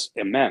people is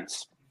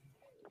immense.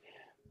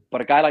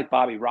 But a guy like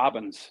Bobby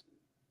Robbins,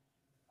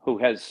 who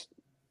has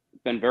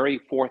been very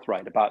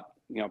forthright about,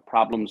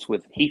 problems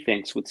he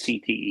thinks with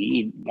CTE,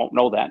 he won't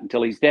know that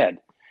until he's dead.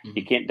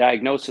 You can't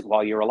diagnose it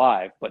while you're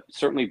alive, but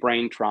certainly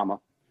brain trauma.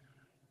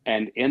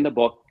 And in the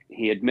book,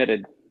 he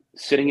admitted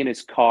sitting in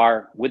his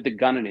car with the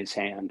gun in his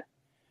hand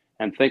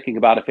and thinking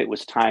about if it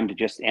was time to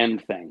just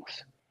end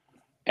things.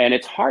 And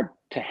it's hard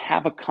to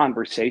have a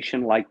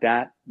conversation like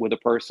that with a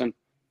person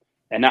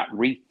and not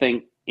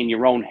rethink in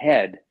your own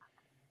head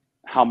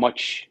how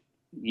much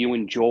you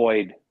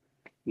enjoyed,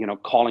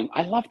 calling.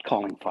 I loved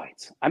calling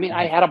fights. I mean,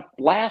 I had a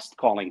blast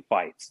calling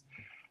fights.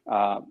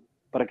 But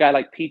a guy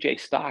like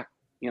PJ Stock,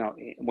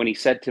 when he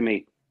said to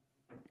me,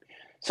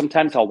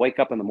 sometimes I'll wake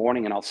up in the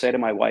morning and I'll say to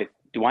my wife,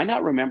 do I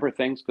not remember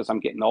things because I'm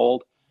getting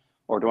old?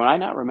 Or do I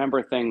not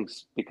remember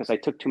things because I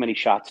took too many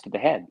shots to the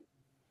head?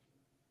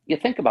 You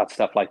think about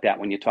stuff like that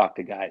when you talk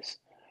to guys.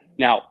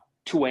 Now,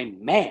 to a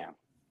man,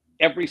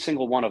 every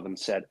single one of them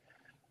said,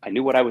 I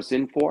knew what I was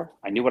in for.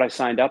 I knew what I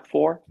signed up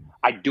for.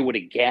 I'd do it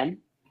again.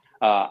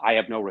 I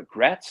have no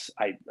regrets.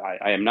 I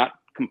am not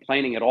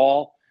complaining at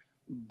all.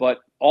 But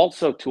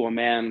also to a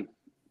man,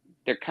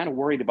 they're kind of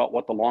worried about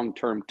what the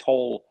long-term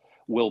toll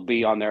will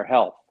be on their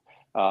health.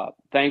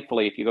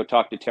 Thankfully, if you go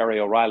talk to Terry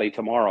O'Reilly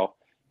tomorrow,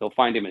 you'll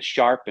find him as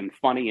sharp and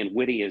funny and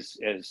witty as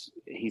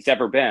he's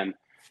ever been.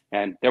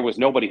 And there was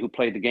nobody who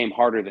played the game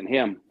harder than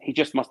him. He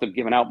just must have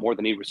given out more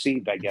than he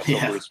received, I guess,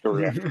 over his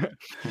career.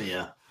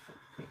 Yeah.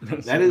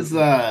 That is,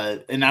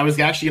 and I was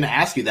actually going to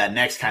ask you that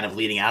next, kind of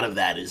leading out of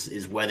that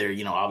is whether,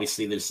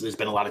 obviously there's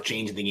been a lot of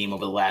change in the game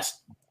over the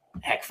last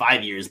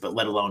 5 years, but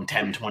let alone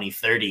 10, 20,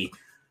 30,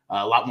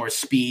 a lot more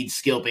speed,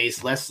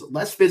 skill-based,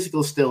 less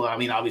physical still. I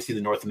mean, obviously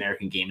the North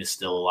American game is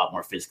still a lot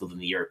more physical than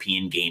the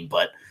European game,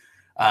 but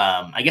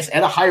I guess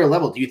at a higher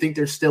level, do you think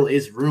there still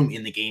is room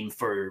in the game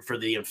for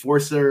the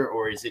enforcer,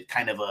 or is it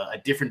kind of a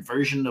different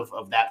version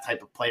of that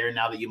type of player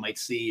now that you might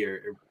see,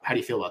 or how do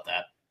you feel about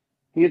that?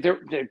 Yeah,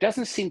 there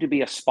doesn't seem to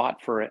be a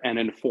spot for an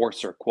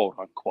enforcer, quote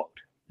unquote.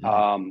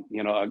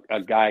 Mm-hmm.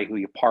 A guy who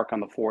you park on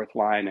the fourth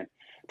line and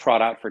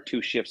trot out for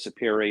 2 shifts a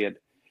period.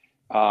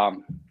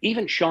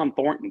 Even Sean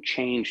Thornton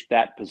changed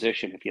that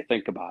position, if you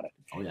think about it.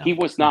 Oh, yeah. He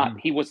was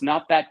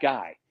not that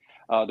guy.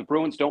 The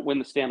Bruins don't win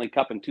the Stanley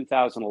Cup in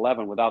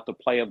 2011 without the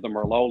play of the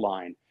Merlot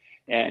line.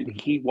 And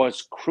he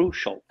was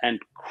crucial and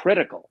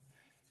critical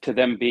to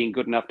them being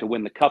good enough to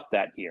win the Cup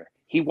that year.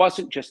 He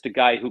wasn't just a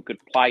guy who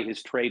could ply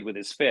his trade with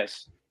his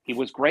fists. He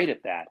was great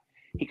at that.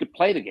 He could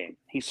play the game.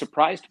 He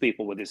surprised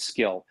people with his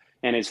skill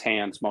and his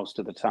hands most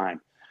of the time.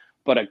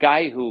 But a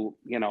guy who,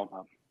 it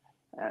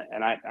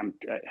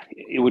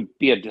would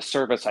be a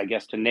disservice, I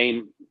guess, to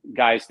name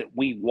guys that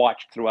we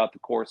watched throughout the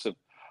course of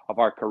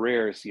our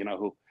careers,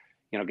 who,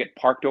 get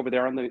parked over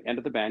there on the end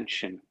of the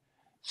bench and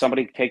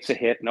somebody takes a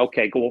hit and,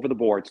 okay, go over the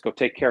boards, go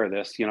take care of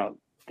this.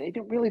 They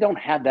really don't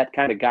have that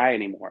kind of guy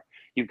anymore.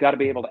 You've got to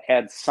be able to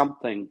add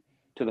something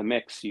to the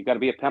mix. You've got to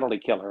be a penalty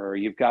killer, or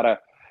you've got to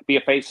be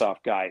a face-off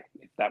guy,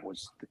 if that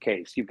was the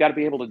case. You've got to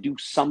be able to do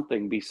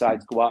something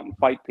besides go out and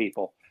fight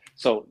people.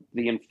 So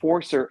the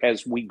enforcer,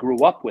 as we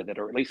grew up with it,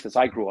 or at least as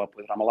I grew up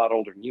with it, I'm a lot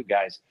older than you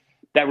guys,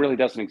 that really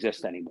doesn't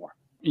exist anymore.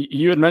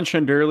 You had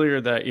mentioned earlier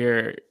that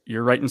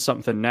you're writing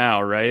something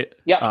now, right?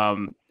 Yeah.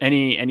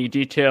 Any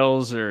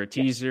details or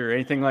teaser or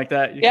anything like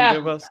that you can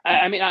give us?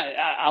 I mean,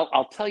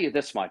 I'll tell you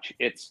this much.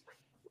 It's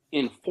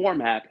in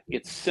format,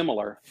 it's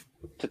similar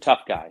to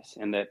Tough Guys,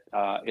 in that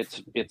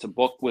it's a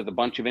book with a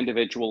bunch of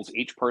individuals.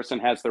 Each person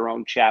has their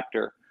own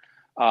chapter.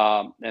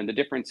 And the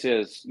difference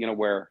is,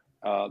 where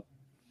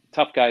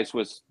Tough Guys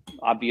was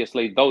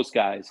obviously those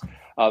guys.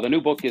 The new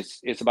book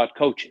is about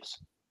coaches,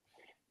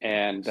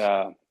 and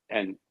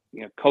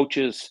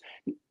coaches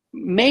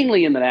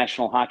mainly in the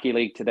National Hockey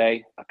League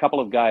today. A couple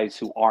of guys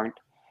who aren't.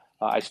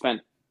 I spent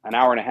an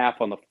hour and a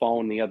half on the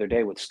phone the other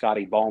day with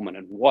Scotty Bowman,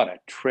 and what a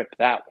trip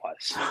that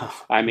was.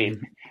 I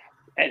mean,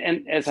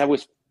 and as I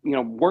was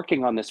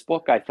working on this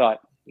book, I thought,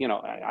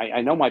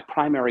 I know my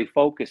primary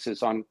focus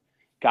is on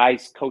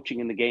guys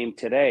coaching in the game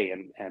today,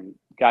 and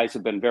guys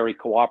have been very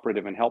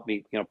cooperative and helped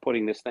me,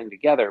 putting this thing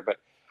together. But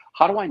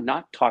how do I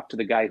not talk to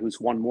the guy who's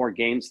won more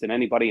games than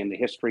anybody in the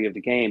history of the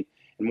game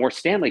and more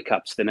Stanley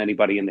Cups than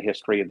anybody in the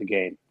history of the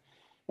game?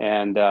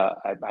 And I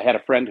had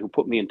a friend who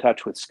put me in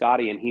touch with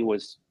Scotty, and he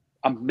was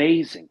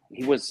amazing.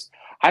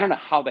 I don't know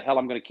how the hell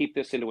I'm going to keep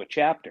this into a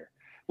chapter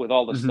with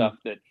all the stuff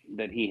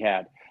that he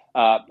had.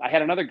 I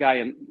had another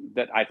guy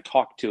that I've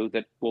talked to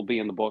that will be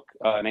in the book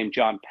named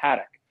John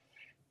Paddock.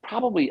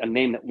 Probably a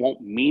name that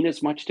won't mean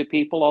as much to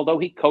people, although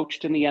he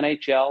coached in the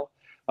NHL,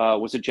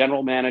 was a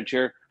general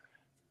manager,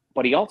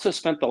 but he also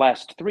spent the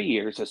last 3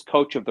 years as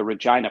coach of the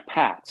Regina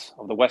Pats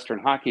of the Western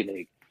Hockey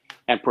League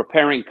and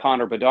preparing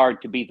Connor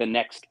Bedard to be the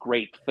next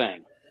great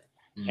thing.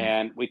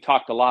 And we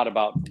talked a lot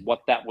about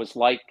what that was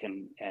like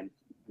and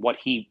what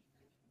he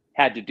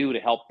had to do to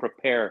help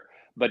prepare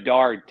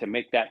Bedard to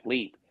make that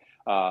leap.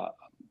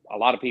 A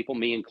lot of people,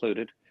 me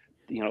included,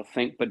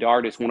 think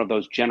Bedard is one of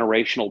those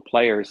generational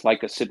players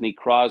like a Sidney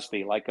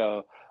Crosby, like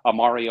a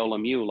Mario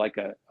Lemieux, like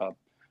a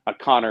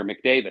Connor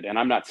McDavid. And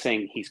I'm not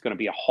saying he's going to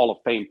be a Hall of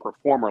Fame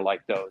performer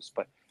like those,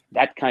 but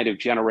that kind of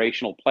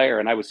generational player.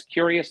 And I was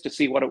curious to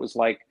see what it was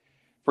like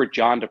for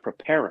John to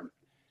prepare him.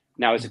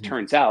 Now, as it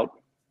turns out,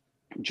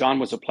 John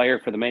was a player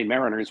for the Maine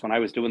Mariners when I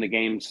was doing the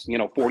games,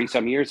 40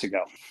 some years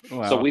ago.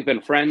 Wow. So we've been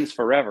friends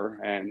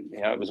forever, and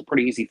it was a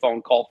pretty easy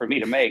phone call for me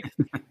to make.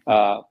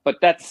 But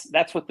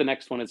that's what the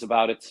next one is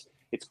about. It's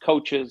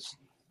coaches.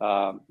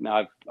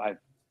 Now I've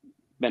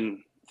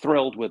been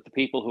thrilled with the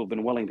people who've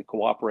been willing to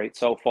cooperate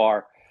so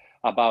far.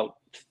 About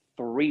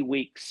 3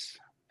 weeks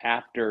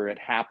after it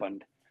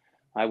happened,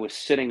 I was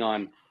sitting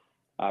on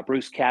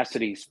Bruce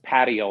Cassidy's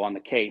patio on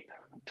the Cape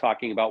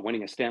talking about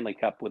winning a Stanley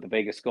Cup with the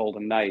Vegas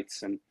Golden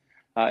Knights, and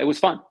it was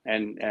fun.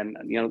 And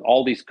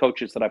all these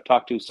coaches that I've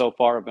talked to so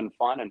far have been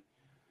fun. And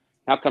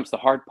now comes the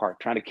hard part,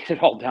 trying to get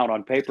it all down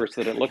on paper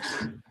so that it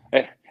looks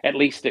at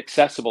least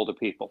accessible to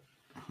people.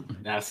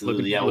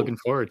 Absolutely. Looking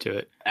forward to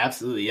it.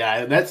 Absolutely.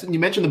 Yeah. You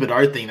mentioned the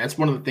Bedard thing. That's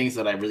one of the things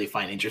that I really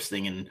find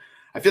interesting. And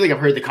I feel like I've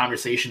heard the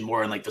conversation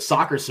more in like the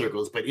soccer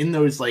circles, but in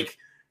those like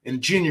in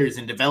juniors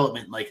and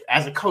development, like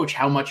as a coach,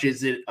 how much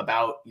is it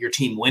about your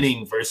team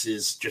winning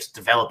versus just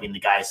developing the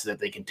guys so that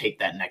they can take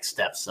that next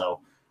step? So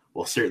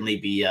we'll certainly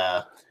be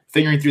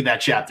figuring through that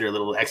chapter a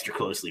little extra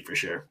closely for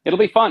sure. It'll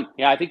be fun.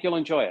 Yeah, I think you'll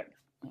enjoy it.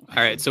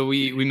 All right. So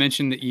we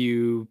mentioned that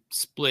you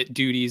split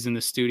duties in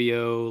the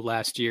studio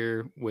last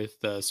year with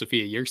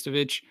Sophia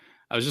Yerkstovich.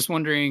 I was just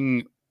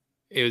wondering,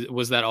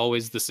 was that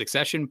always the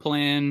succession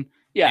plan?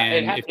 Yeah,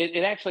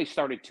 it actually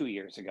started 2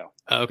 years ago.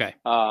 Okay.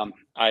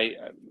 I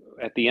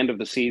at the end of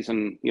the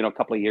season, a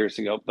couple of years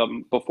ago,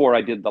 before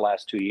I did the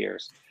last 2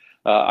 years,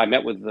 I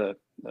met with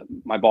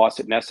my boss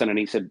at Nesson, and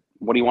he said,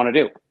 "What do you want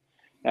to do?"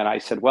 And I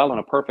said, "Well, in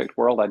a perfect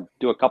world, I'd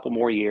do a couple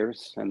more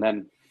years and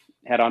then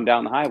head on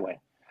down the highway."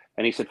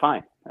 And he said,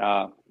 "Fine."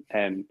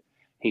 And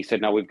he said,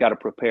 "No, we've got to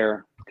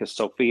prepare because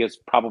Sophia's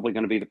probably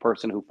going to be the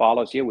person who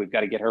follows you. We've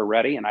got to get her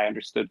ready." And I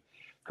understood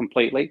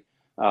completely.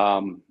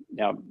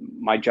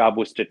 My job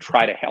was to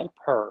try to help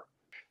her,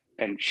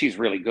 and she's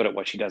really good at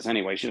what she does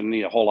anyway. She doesn't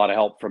need a whole lot of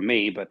help from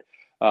me, but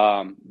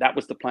that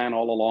was the plan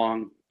all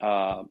along.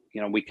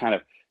 We kind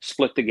of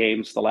split the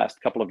games the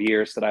last couple of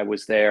years that I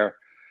was there.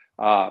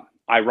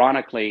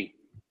 Ironically,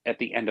 at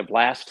the end of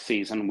last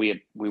season,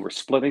 we were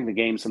splitting the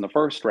games in the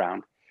first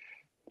round.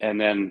 And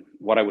then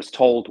what I was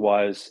told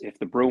was, if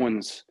the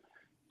Bruins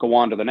go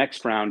on to the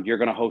next round, you're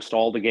going to host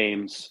all the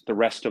games the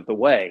rest of the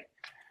way.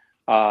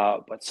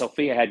 But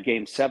Sophia had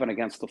game 7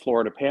 against the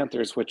Florida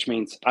Panthers, which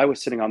means I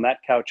was sitting on that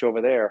couch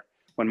over there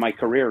when my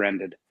career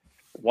ended,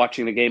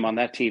 watching the game on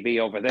that TV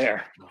over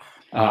there,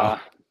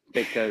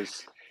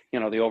 because,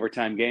 the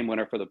overtime game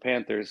winner for the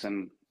Panthers,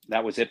 and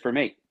that was it for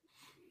me.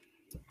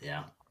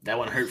 Yeah, that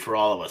one hurt for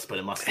all of us, but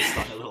it must have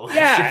stung a little.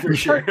 Yeah, for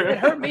sure. It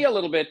hurt me a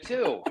little bit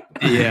too.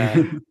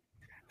 Yeah.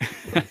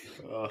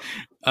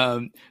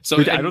 So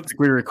I don't think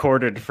we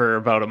recorded for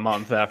about a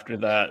month after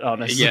that,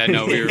 honestly. Yeah,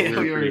 no, we were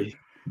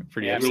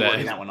pretty upset. We were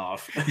working that one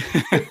off.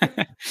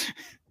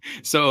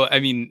 So,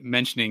 I mean,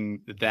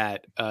 mentioning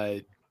that,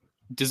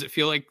 does it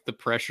feel like the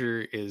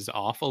pressure is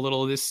off a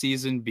little this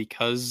season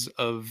because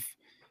of,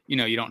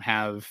 you don't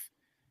have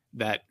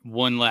that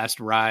one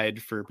last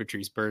ride for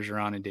Patrice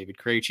Bergeron and David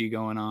Krejci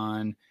going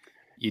on.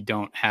 You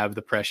don't have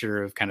the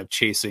pressure of kind of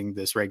chasing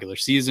this regular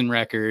season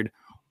record,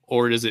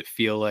 or does it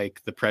feel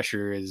like the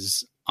pressure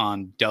is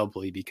on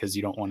doubly because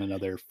you don't want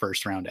another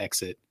first round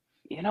exit?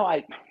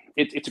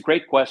 It's a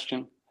great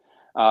question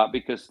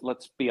because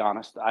let's be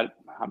honest,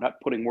 I'm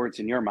not putting words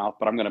in your mouth,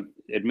 but I'm going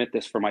to admit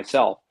this for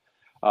myself.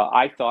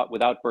 I thought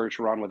without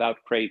Bergeron, without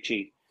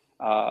Krejci,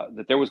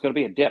 that there was going to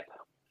be a dip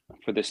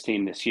for this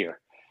team this year.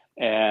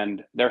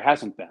 And there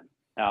hasn't been.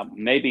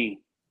 Maybe,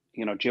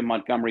 Jim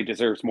Montgomery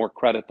deserves more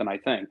credit than I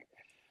think.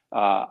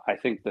 I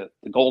think that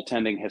the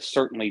goaltending has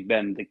certainly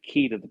been the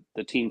key to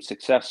the team's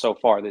success so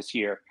far this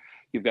year.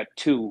 You've got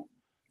 2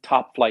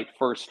 top flight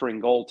first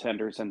string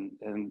goaltenders, and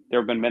there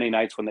have been many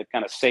nights when they've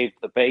kind of saved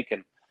the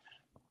bacon.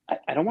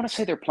 I don't want to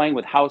say they're playing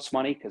with house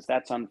money because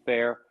that's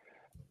unfair.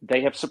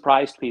 They have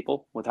surprised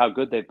people with how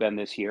good they've been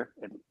this year.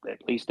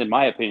 At least in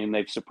my opinion,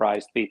 they've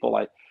surprised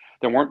people.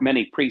 There weren't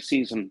many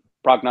preseason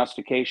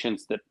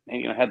prognostications that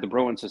had the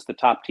Bruins as the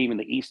top team in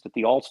the East at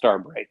the All-Star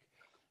break,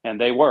 and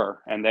they were.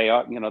 And they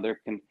are.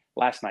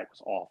 Last night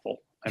was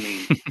awful. I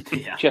mean,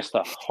 just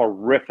a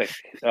horrific,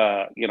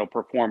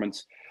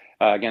 performance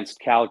against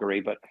Calgary.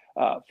 But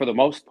for the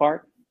most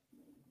part,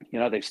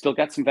 they've still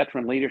got some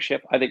veteran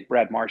leadership. I think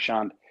Brad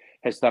Marchand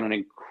has done an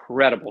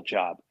incredible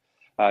job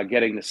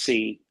getting the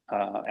C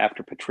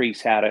after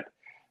Patrice had it.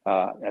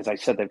 As I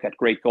said, they've got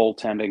great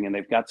goaltending, and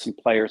they've got some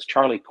players.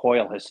 Charlie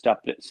Coyle has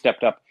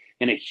stepped up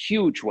in a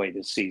huge way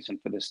this season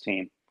for this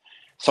team.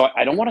 So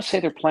I don't want to say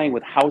they're playing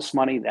with house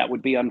money. That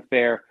would be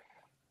unfair.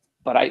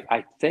 But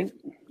I think,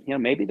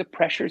 maybe the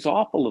pressure's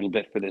off a little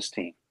bit for this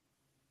team.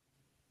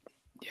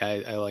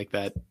 Yeah, I like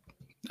that.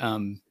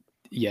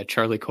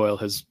 Charlie Coyle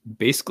has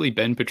basically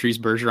been Patrice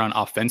Bergeron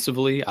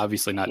offensively,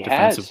 obviously not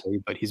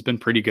defensively, but he's been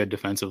pretty good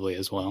defensively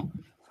as well.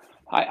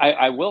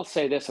 I will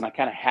say this, and I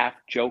kind of half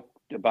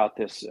joked about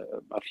this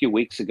a few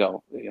weeks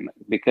ago,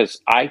 because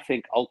I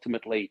think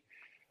ultimately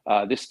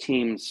this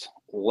team's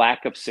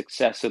lack of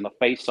success in the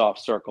face-off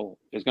circle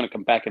is going to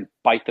come back and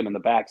bite them in the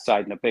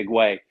backside in a big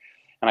way.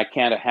 And I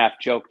kind of half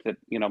joked that,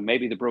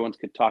 maybe the Bruins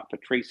could talk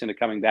Patrice into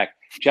coming back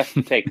just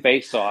to take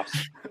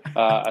face-offs,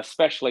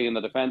 especially in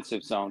the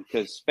defensive zone,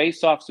 because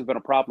face-offs have been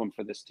a problem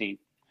for this team.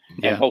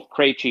 Yeah. And both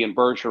Krejci and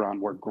Bergeron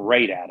were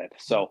great at it.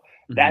 So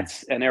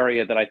that's an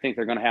area that I think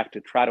they're going to have to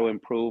try to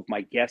improve.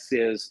 My guess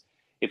is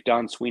if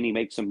Don Sweeney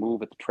makes a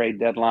move at the trade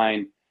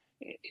deadline,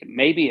 it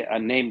may be a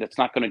name that's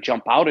not going to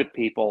jump out at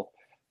people,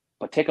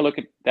 but take a look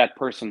at that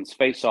person's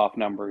face-off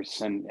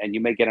numbers, and you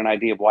may get an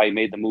idea of why he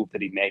made the move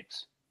that he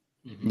makes.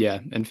 Yeah,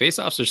 and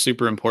face-offs are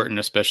super important,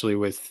 especially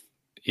with,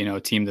 a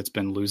team that's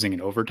been losing in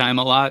overtime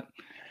a lot.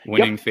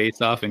 Winning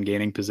face-off and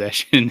gaining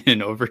possession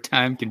in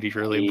overtime can be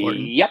really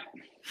important. Yep.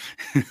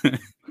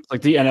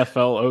 like the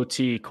NFL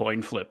OT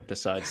coin flip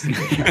decides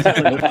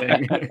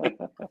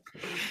the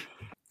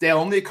Dale,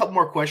 only a couple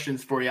more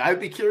questions for you. I would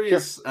be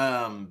curious.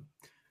 Sure.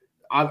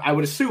 I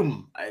would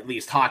assume at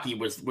least hockey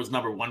was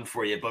number one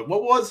for you, but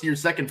what was your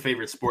second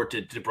favorite sport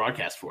to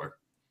broadcast for?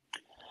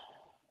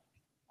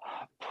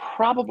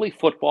 Probably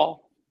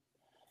football.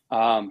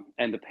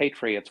 And the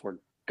Patriots were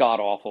god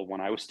awful when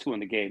I was doing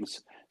the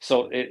games,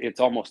 so it's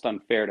almost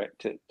unfair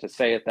to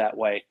say it that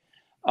way.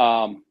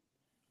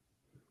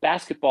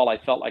 Basketball, I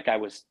felt like I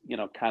was,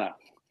 kind of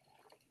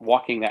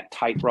walking that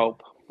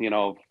tightrope.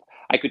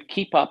 I could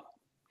keep up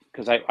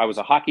because I was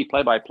a hockey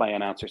play-by-play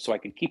announcer, so I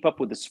could keep up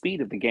with the speed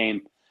of the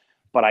game,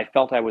 but I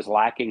felt I was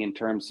lacking in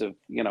terms of,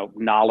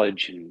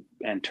 knowledge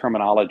and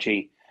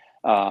terminology.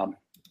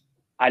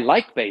 I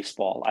like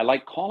baseball. I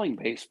like calling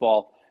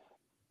baseball,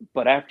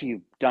 but after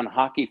you've done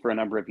hockey for a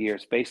number of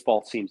years,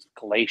 baseball seems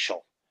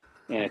glacial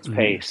in its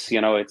pace.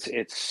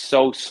 It's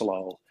so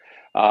slow.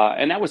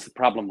 And that was the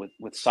problem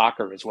with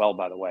soccer as well,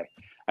 by the way.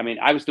 I mean,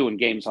 I was doing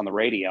games on the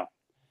radio,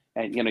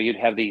 and, you'd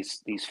have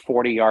these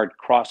 40-yard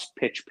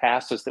cross-pitch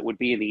passes that would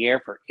be in the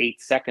air for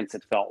 8 seconds,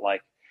 it felt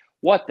like.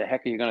 What the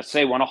heck are you going to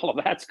say when all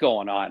of that's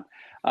going on?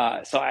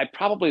 So I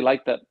probably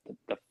like the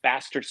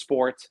faster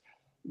sports,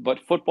 but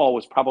football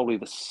was probably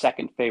the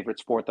second favorite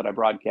sport that I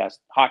broadcast.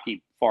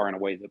 Hockey, far and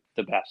away,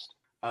 the best.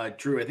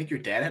 Drew, I think your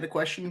dad had a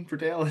question for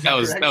Dale. That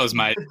was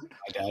my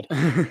dad.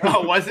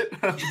 Oh, was it?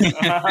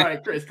 All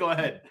right, Chris, go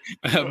ahead.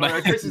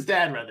 Chris's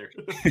dad, rather.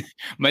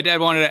 My dad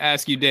wanted to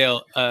ask you,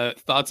 Dale,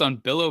 thoughts on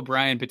Bill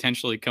O'Brien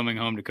potentially coming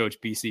home to coach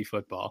BC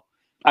football.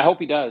 I hope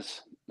he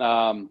does.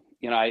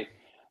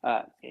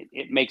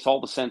 It makes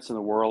all the sense in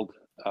the world.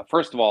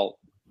 First of all,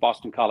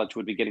 Boston College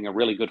would be getting a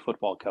really good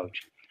football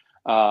coach.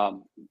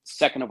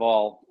 Second of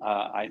all,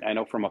 I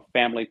know from a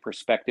family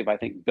perspective, I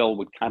think Bill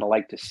would kind of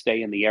like to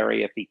stay in the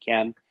area if he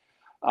can.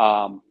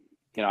 I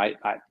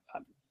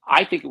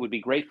think it would be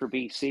great for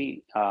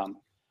BC.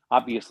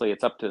 Obviously,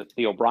 it's up to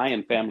the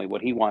O'Brien family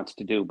what he wants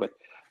to do, but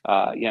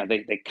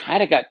they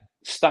kind of got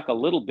stuck a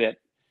little bit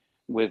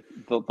with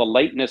the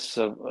lateness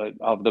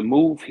of the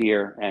move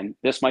here, and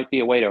this might be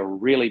a way to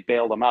really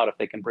bail them out if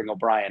they can bring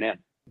O'Brien in.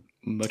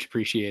 Much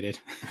appreciated.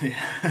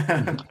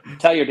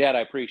 Tell your dad I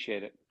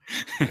appreciate it.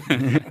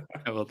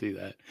 I will do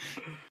that.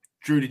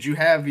 Drew, did you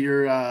have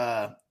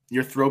your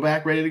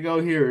throwback ready to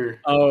go here?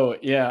 Oh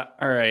yeah.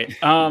 All right.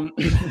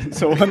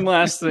 So one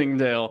last thing,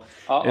 Dale,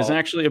 is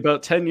actually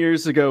about 10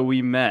 years ago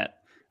we met.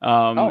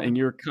 And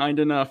you were kind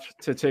enough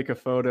to take a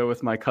photo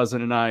with my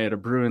cousin and I at a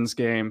Bruins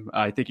game.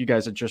 I think you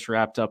guys had just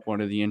wrapped up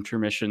one of the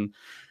intermission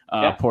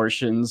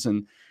portions,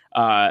 and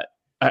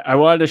I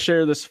wanted to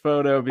share this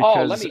photo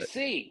because let me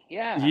see.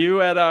 Yeah,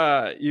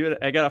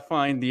 I gotta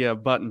find the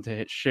button to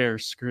hit share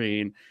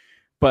screen.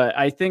 But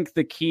I think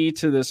the key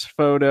to this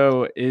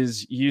photo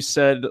is you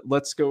said,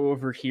 "Let's go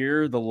over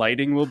here. The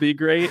lighting will be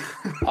great."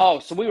 Oh,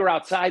 so we were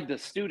outside the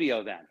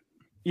studio then.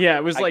 Yeah,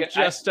 it was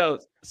just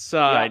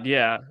outside.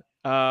 Yeah.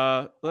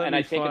 And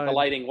I take it the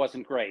lighting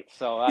wasn't great,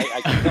 so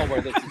I can tell where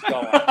this is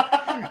going.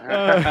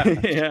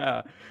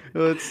 Yeah.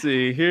 Let's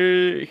see.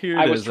 Here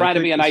I was trying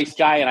to be a nice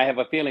guy, and I have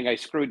a feeling I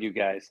screwed you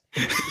guys.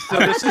 So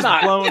this is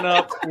blown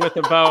up with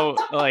about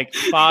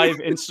 5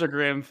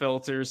 Instagram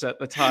filters at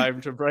the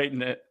time to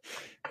brighten it.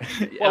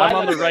 Well, I'm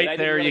on the right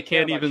there. Really you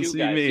can't even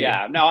see me.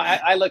 Yeah, no,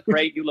 I look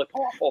great. You look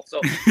awful. So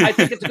I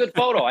think it's a good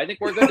photo. I think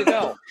we're good to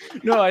go.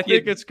 No, I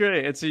think it's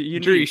great. It's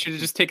Drew, you should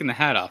have just taken the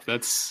hat off.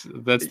 That's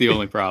the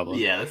only problem.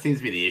 Yeah, that seems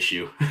to be the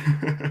issue.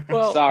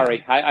 Well,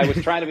 sorry. I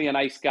was trying to be a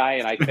nice guy,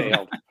 and I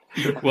failed.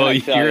 Well,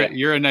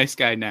 you're a nice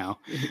guy now.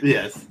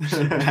 Yes,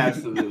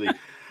 absolutely.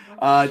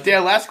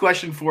 Dale, last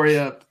question for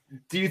you.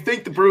 Do you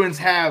think the Bruins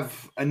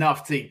have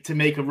enough to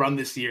make a run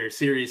this year,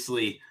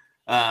 seriously?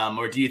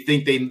 Or do you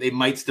think they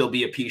might still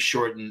be a piece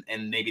short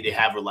and maybe they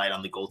have relied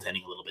on the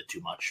goaltending a little bit too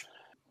much?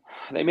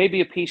 They may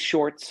be a piece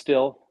short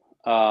still.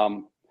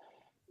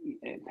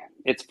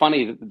 It's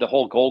funny, the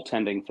whole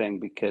goaltending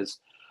thing, because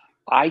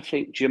I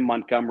think Jim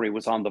Montgomery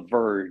was on the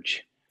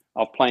verge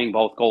of playing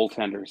both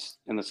goaltenders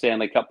in the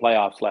Stanley Cup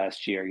playoffs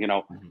last year,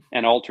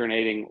 and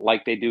alternating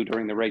like they do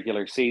during the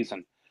regular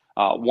season.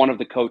 One of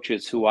the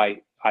coaches who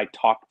I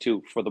talked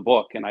to for the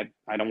book, and I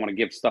don't want to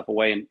give stuff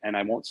away and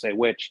I won't say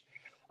which,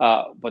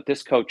 but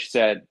this coach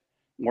said,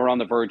 we're on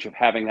the verge of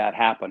having that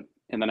happen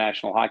in the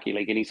National Hockey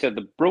League. And he said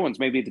the Bruins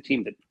may be the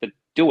team that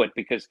do it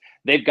because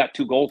they've got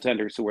 2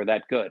 goaltenders who are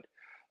that good.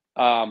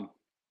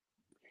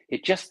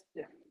 It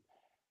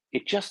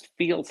just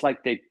feels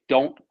like they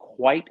don't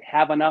quite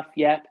have enough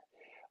yet.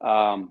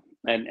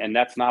 And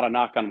that's not a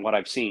knock on what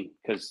I've seen,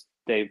 because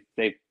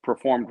they've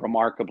performed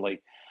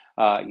remarkably.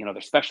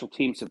 Their special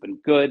teams have been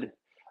good,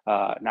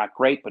 not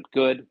great, but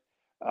good.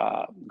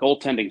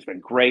 Goaltending's been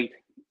great.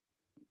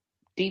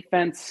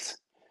 Defense,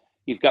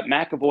 you've got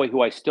McAvoy,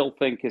 who I still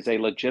think is a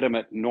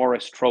legitimate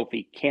Norris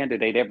Trophy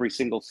candidate every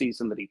single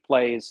season that he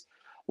plays.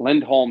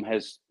 Lindholm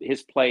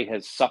his play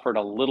has suffered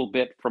a little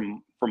bit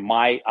from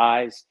my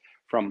eyes,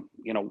 from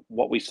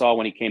what we saw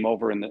when he came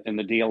over in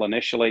the deal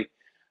initially,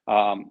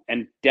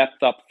 and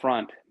depth up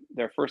front.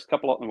 Their first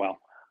couple of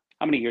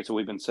how many years have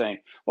we been saying,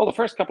 well, the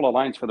first couple of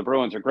lines for the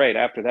Bruins are great.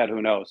 After that,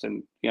 who knows?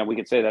 And, we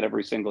could say that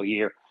every single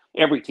year.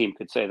 Every team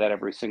could say that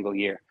every single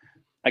year.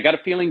 I got a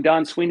feeling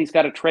Don Sweeney's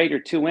got a trade or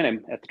two in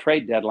him at the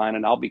trade deadline,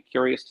 and I'll be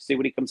curious to see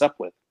what he comes up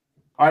with.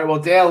 All right, well,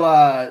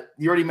 Dale,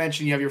 you already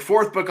mentioned you have your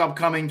 4th book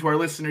upcoming. To our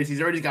listeners,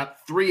 he's already got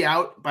 3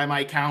 out by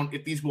my count.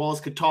 If These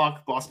Walls Could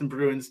Talk, Boston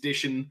Bruins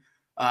edition,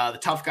 The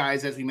Tough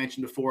Guys, as we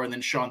mentioned before, and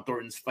then Sean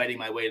Thornton's Fighting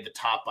My Way to the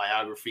Top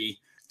biography.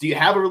 Do you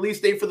have a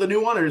release date for the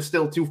new one, or is it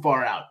still too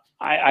far out?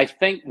 I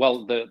think,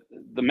 well, the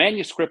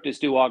manuscript is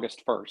due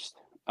August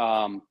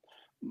 1st.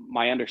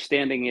 My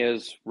understanding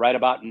is right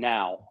about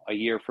now, a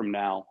year from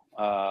now,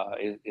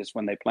 is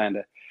when they plan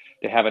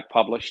to have it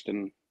published,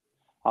 and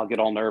I'll get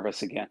all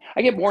nervous again.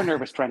 I get more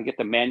nervous trying to get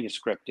the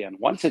manuscript in.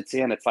 Once it's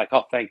in, it's like,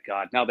 oh, thank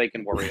God, now they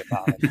can worry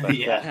about it. But,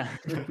 yeah.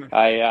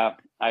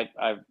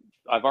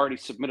 I've already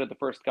submitted the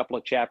first couple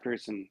of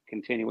chapters and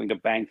continuing to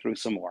bang through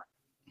some more.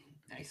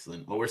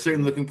 Excellent. Well, we're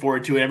certainly looking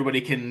forward to it.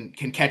 Everybody can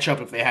catch up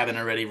if they haven't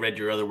already read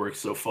your other work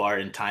so far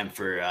in time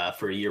for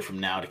a year from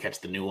now to catch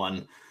the new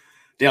one.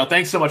 Dale,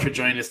 thanks so much for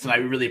joining us tonight.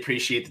 We really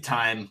appreciate the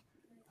time.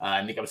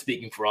 I think I'm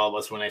speaking for all of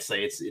us when I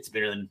say it's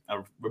been a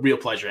real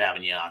pleasure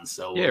having you on.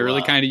 So yeah,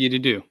 really kind of you to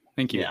do.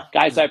 Thank you. Yeah.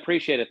 Guys, I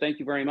appreciate it. Thank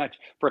you very much.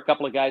 For a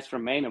couple of guys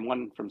from Maine and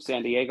one from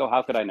San Diego,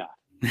 how could I not?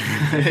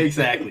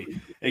 Exactly.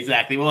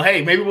 Well,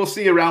 hey, maybe we'll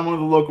see you around one of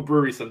the local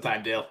breweries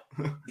sometime, Dale.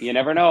 You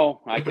never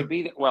know. I could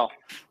be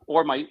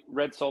or my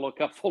red Solo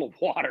cup full of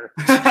water.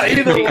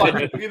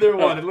 Either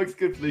one. It looks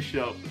good for the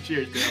show.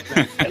 Cheers, Dale.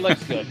 Thanks. It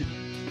looks good.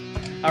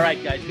 All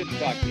right, guys. Good to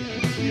talk to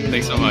you.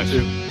 Thanks so much.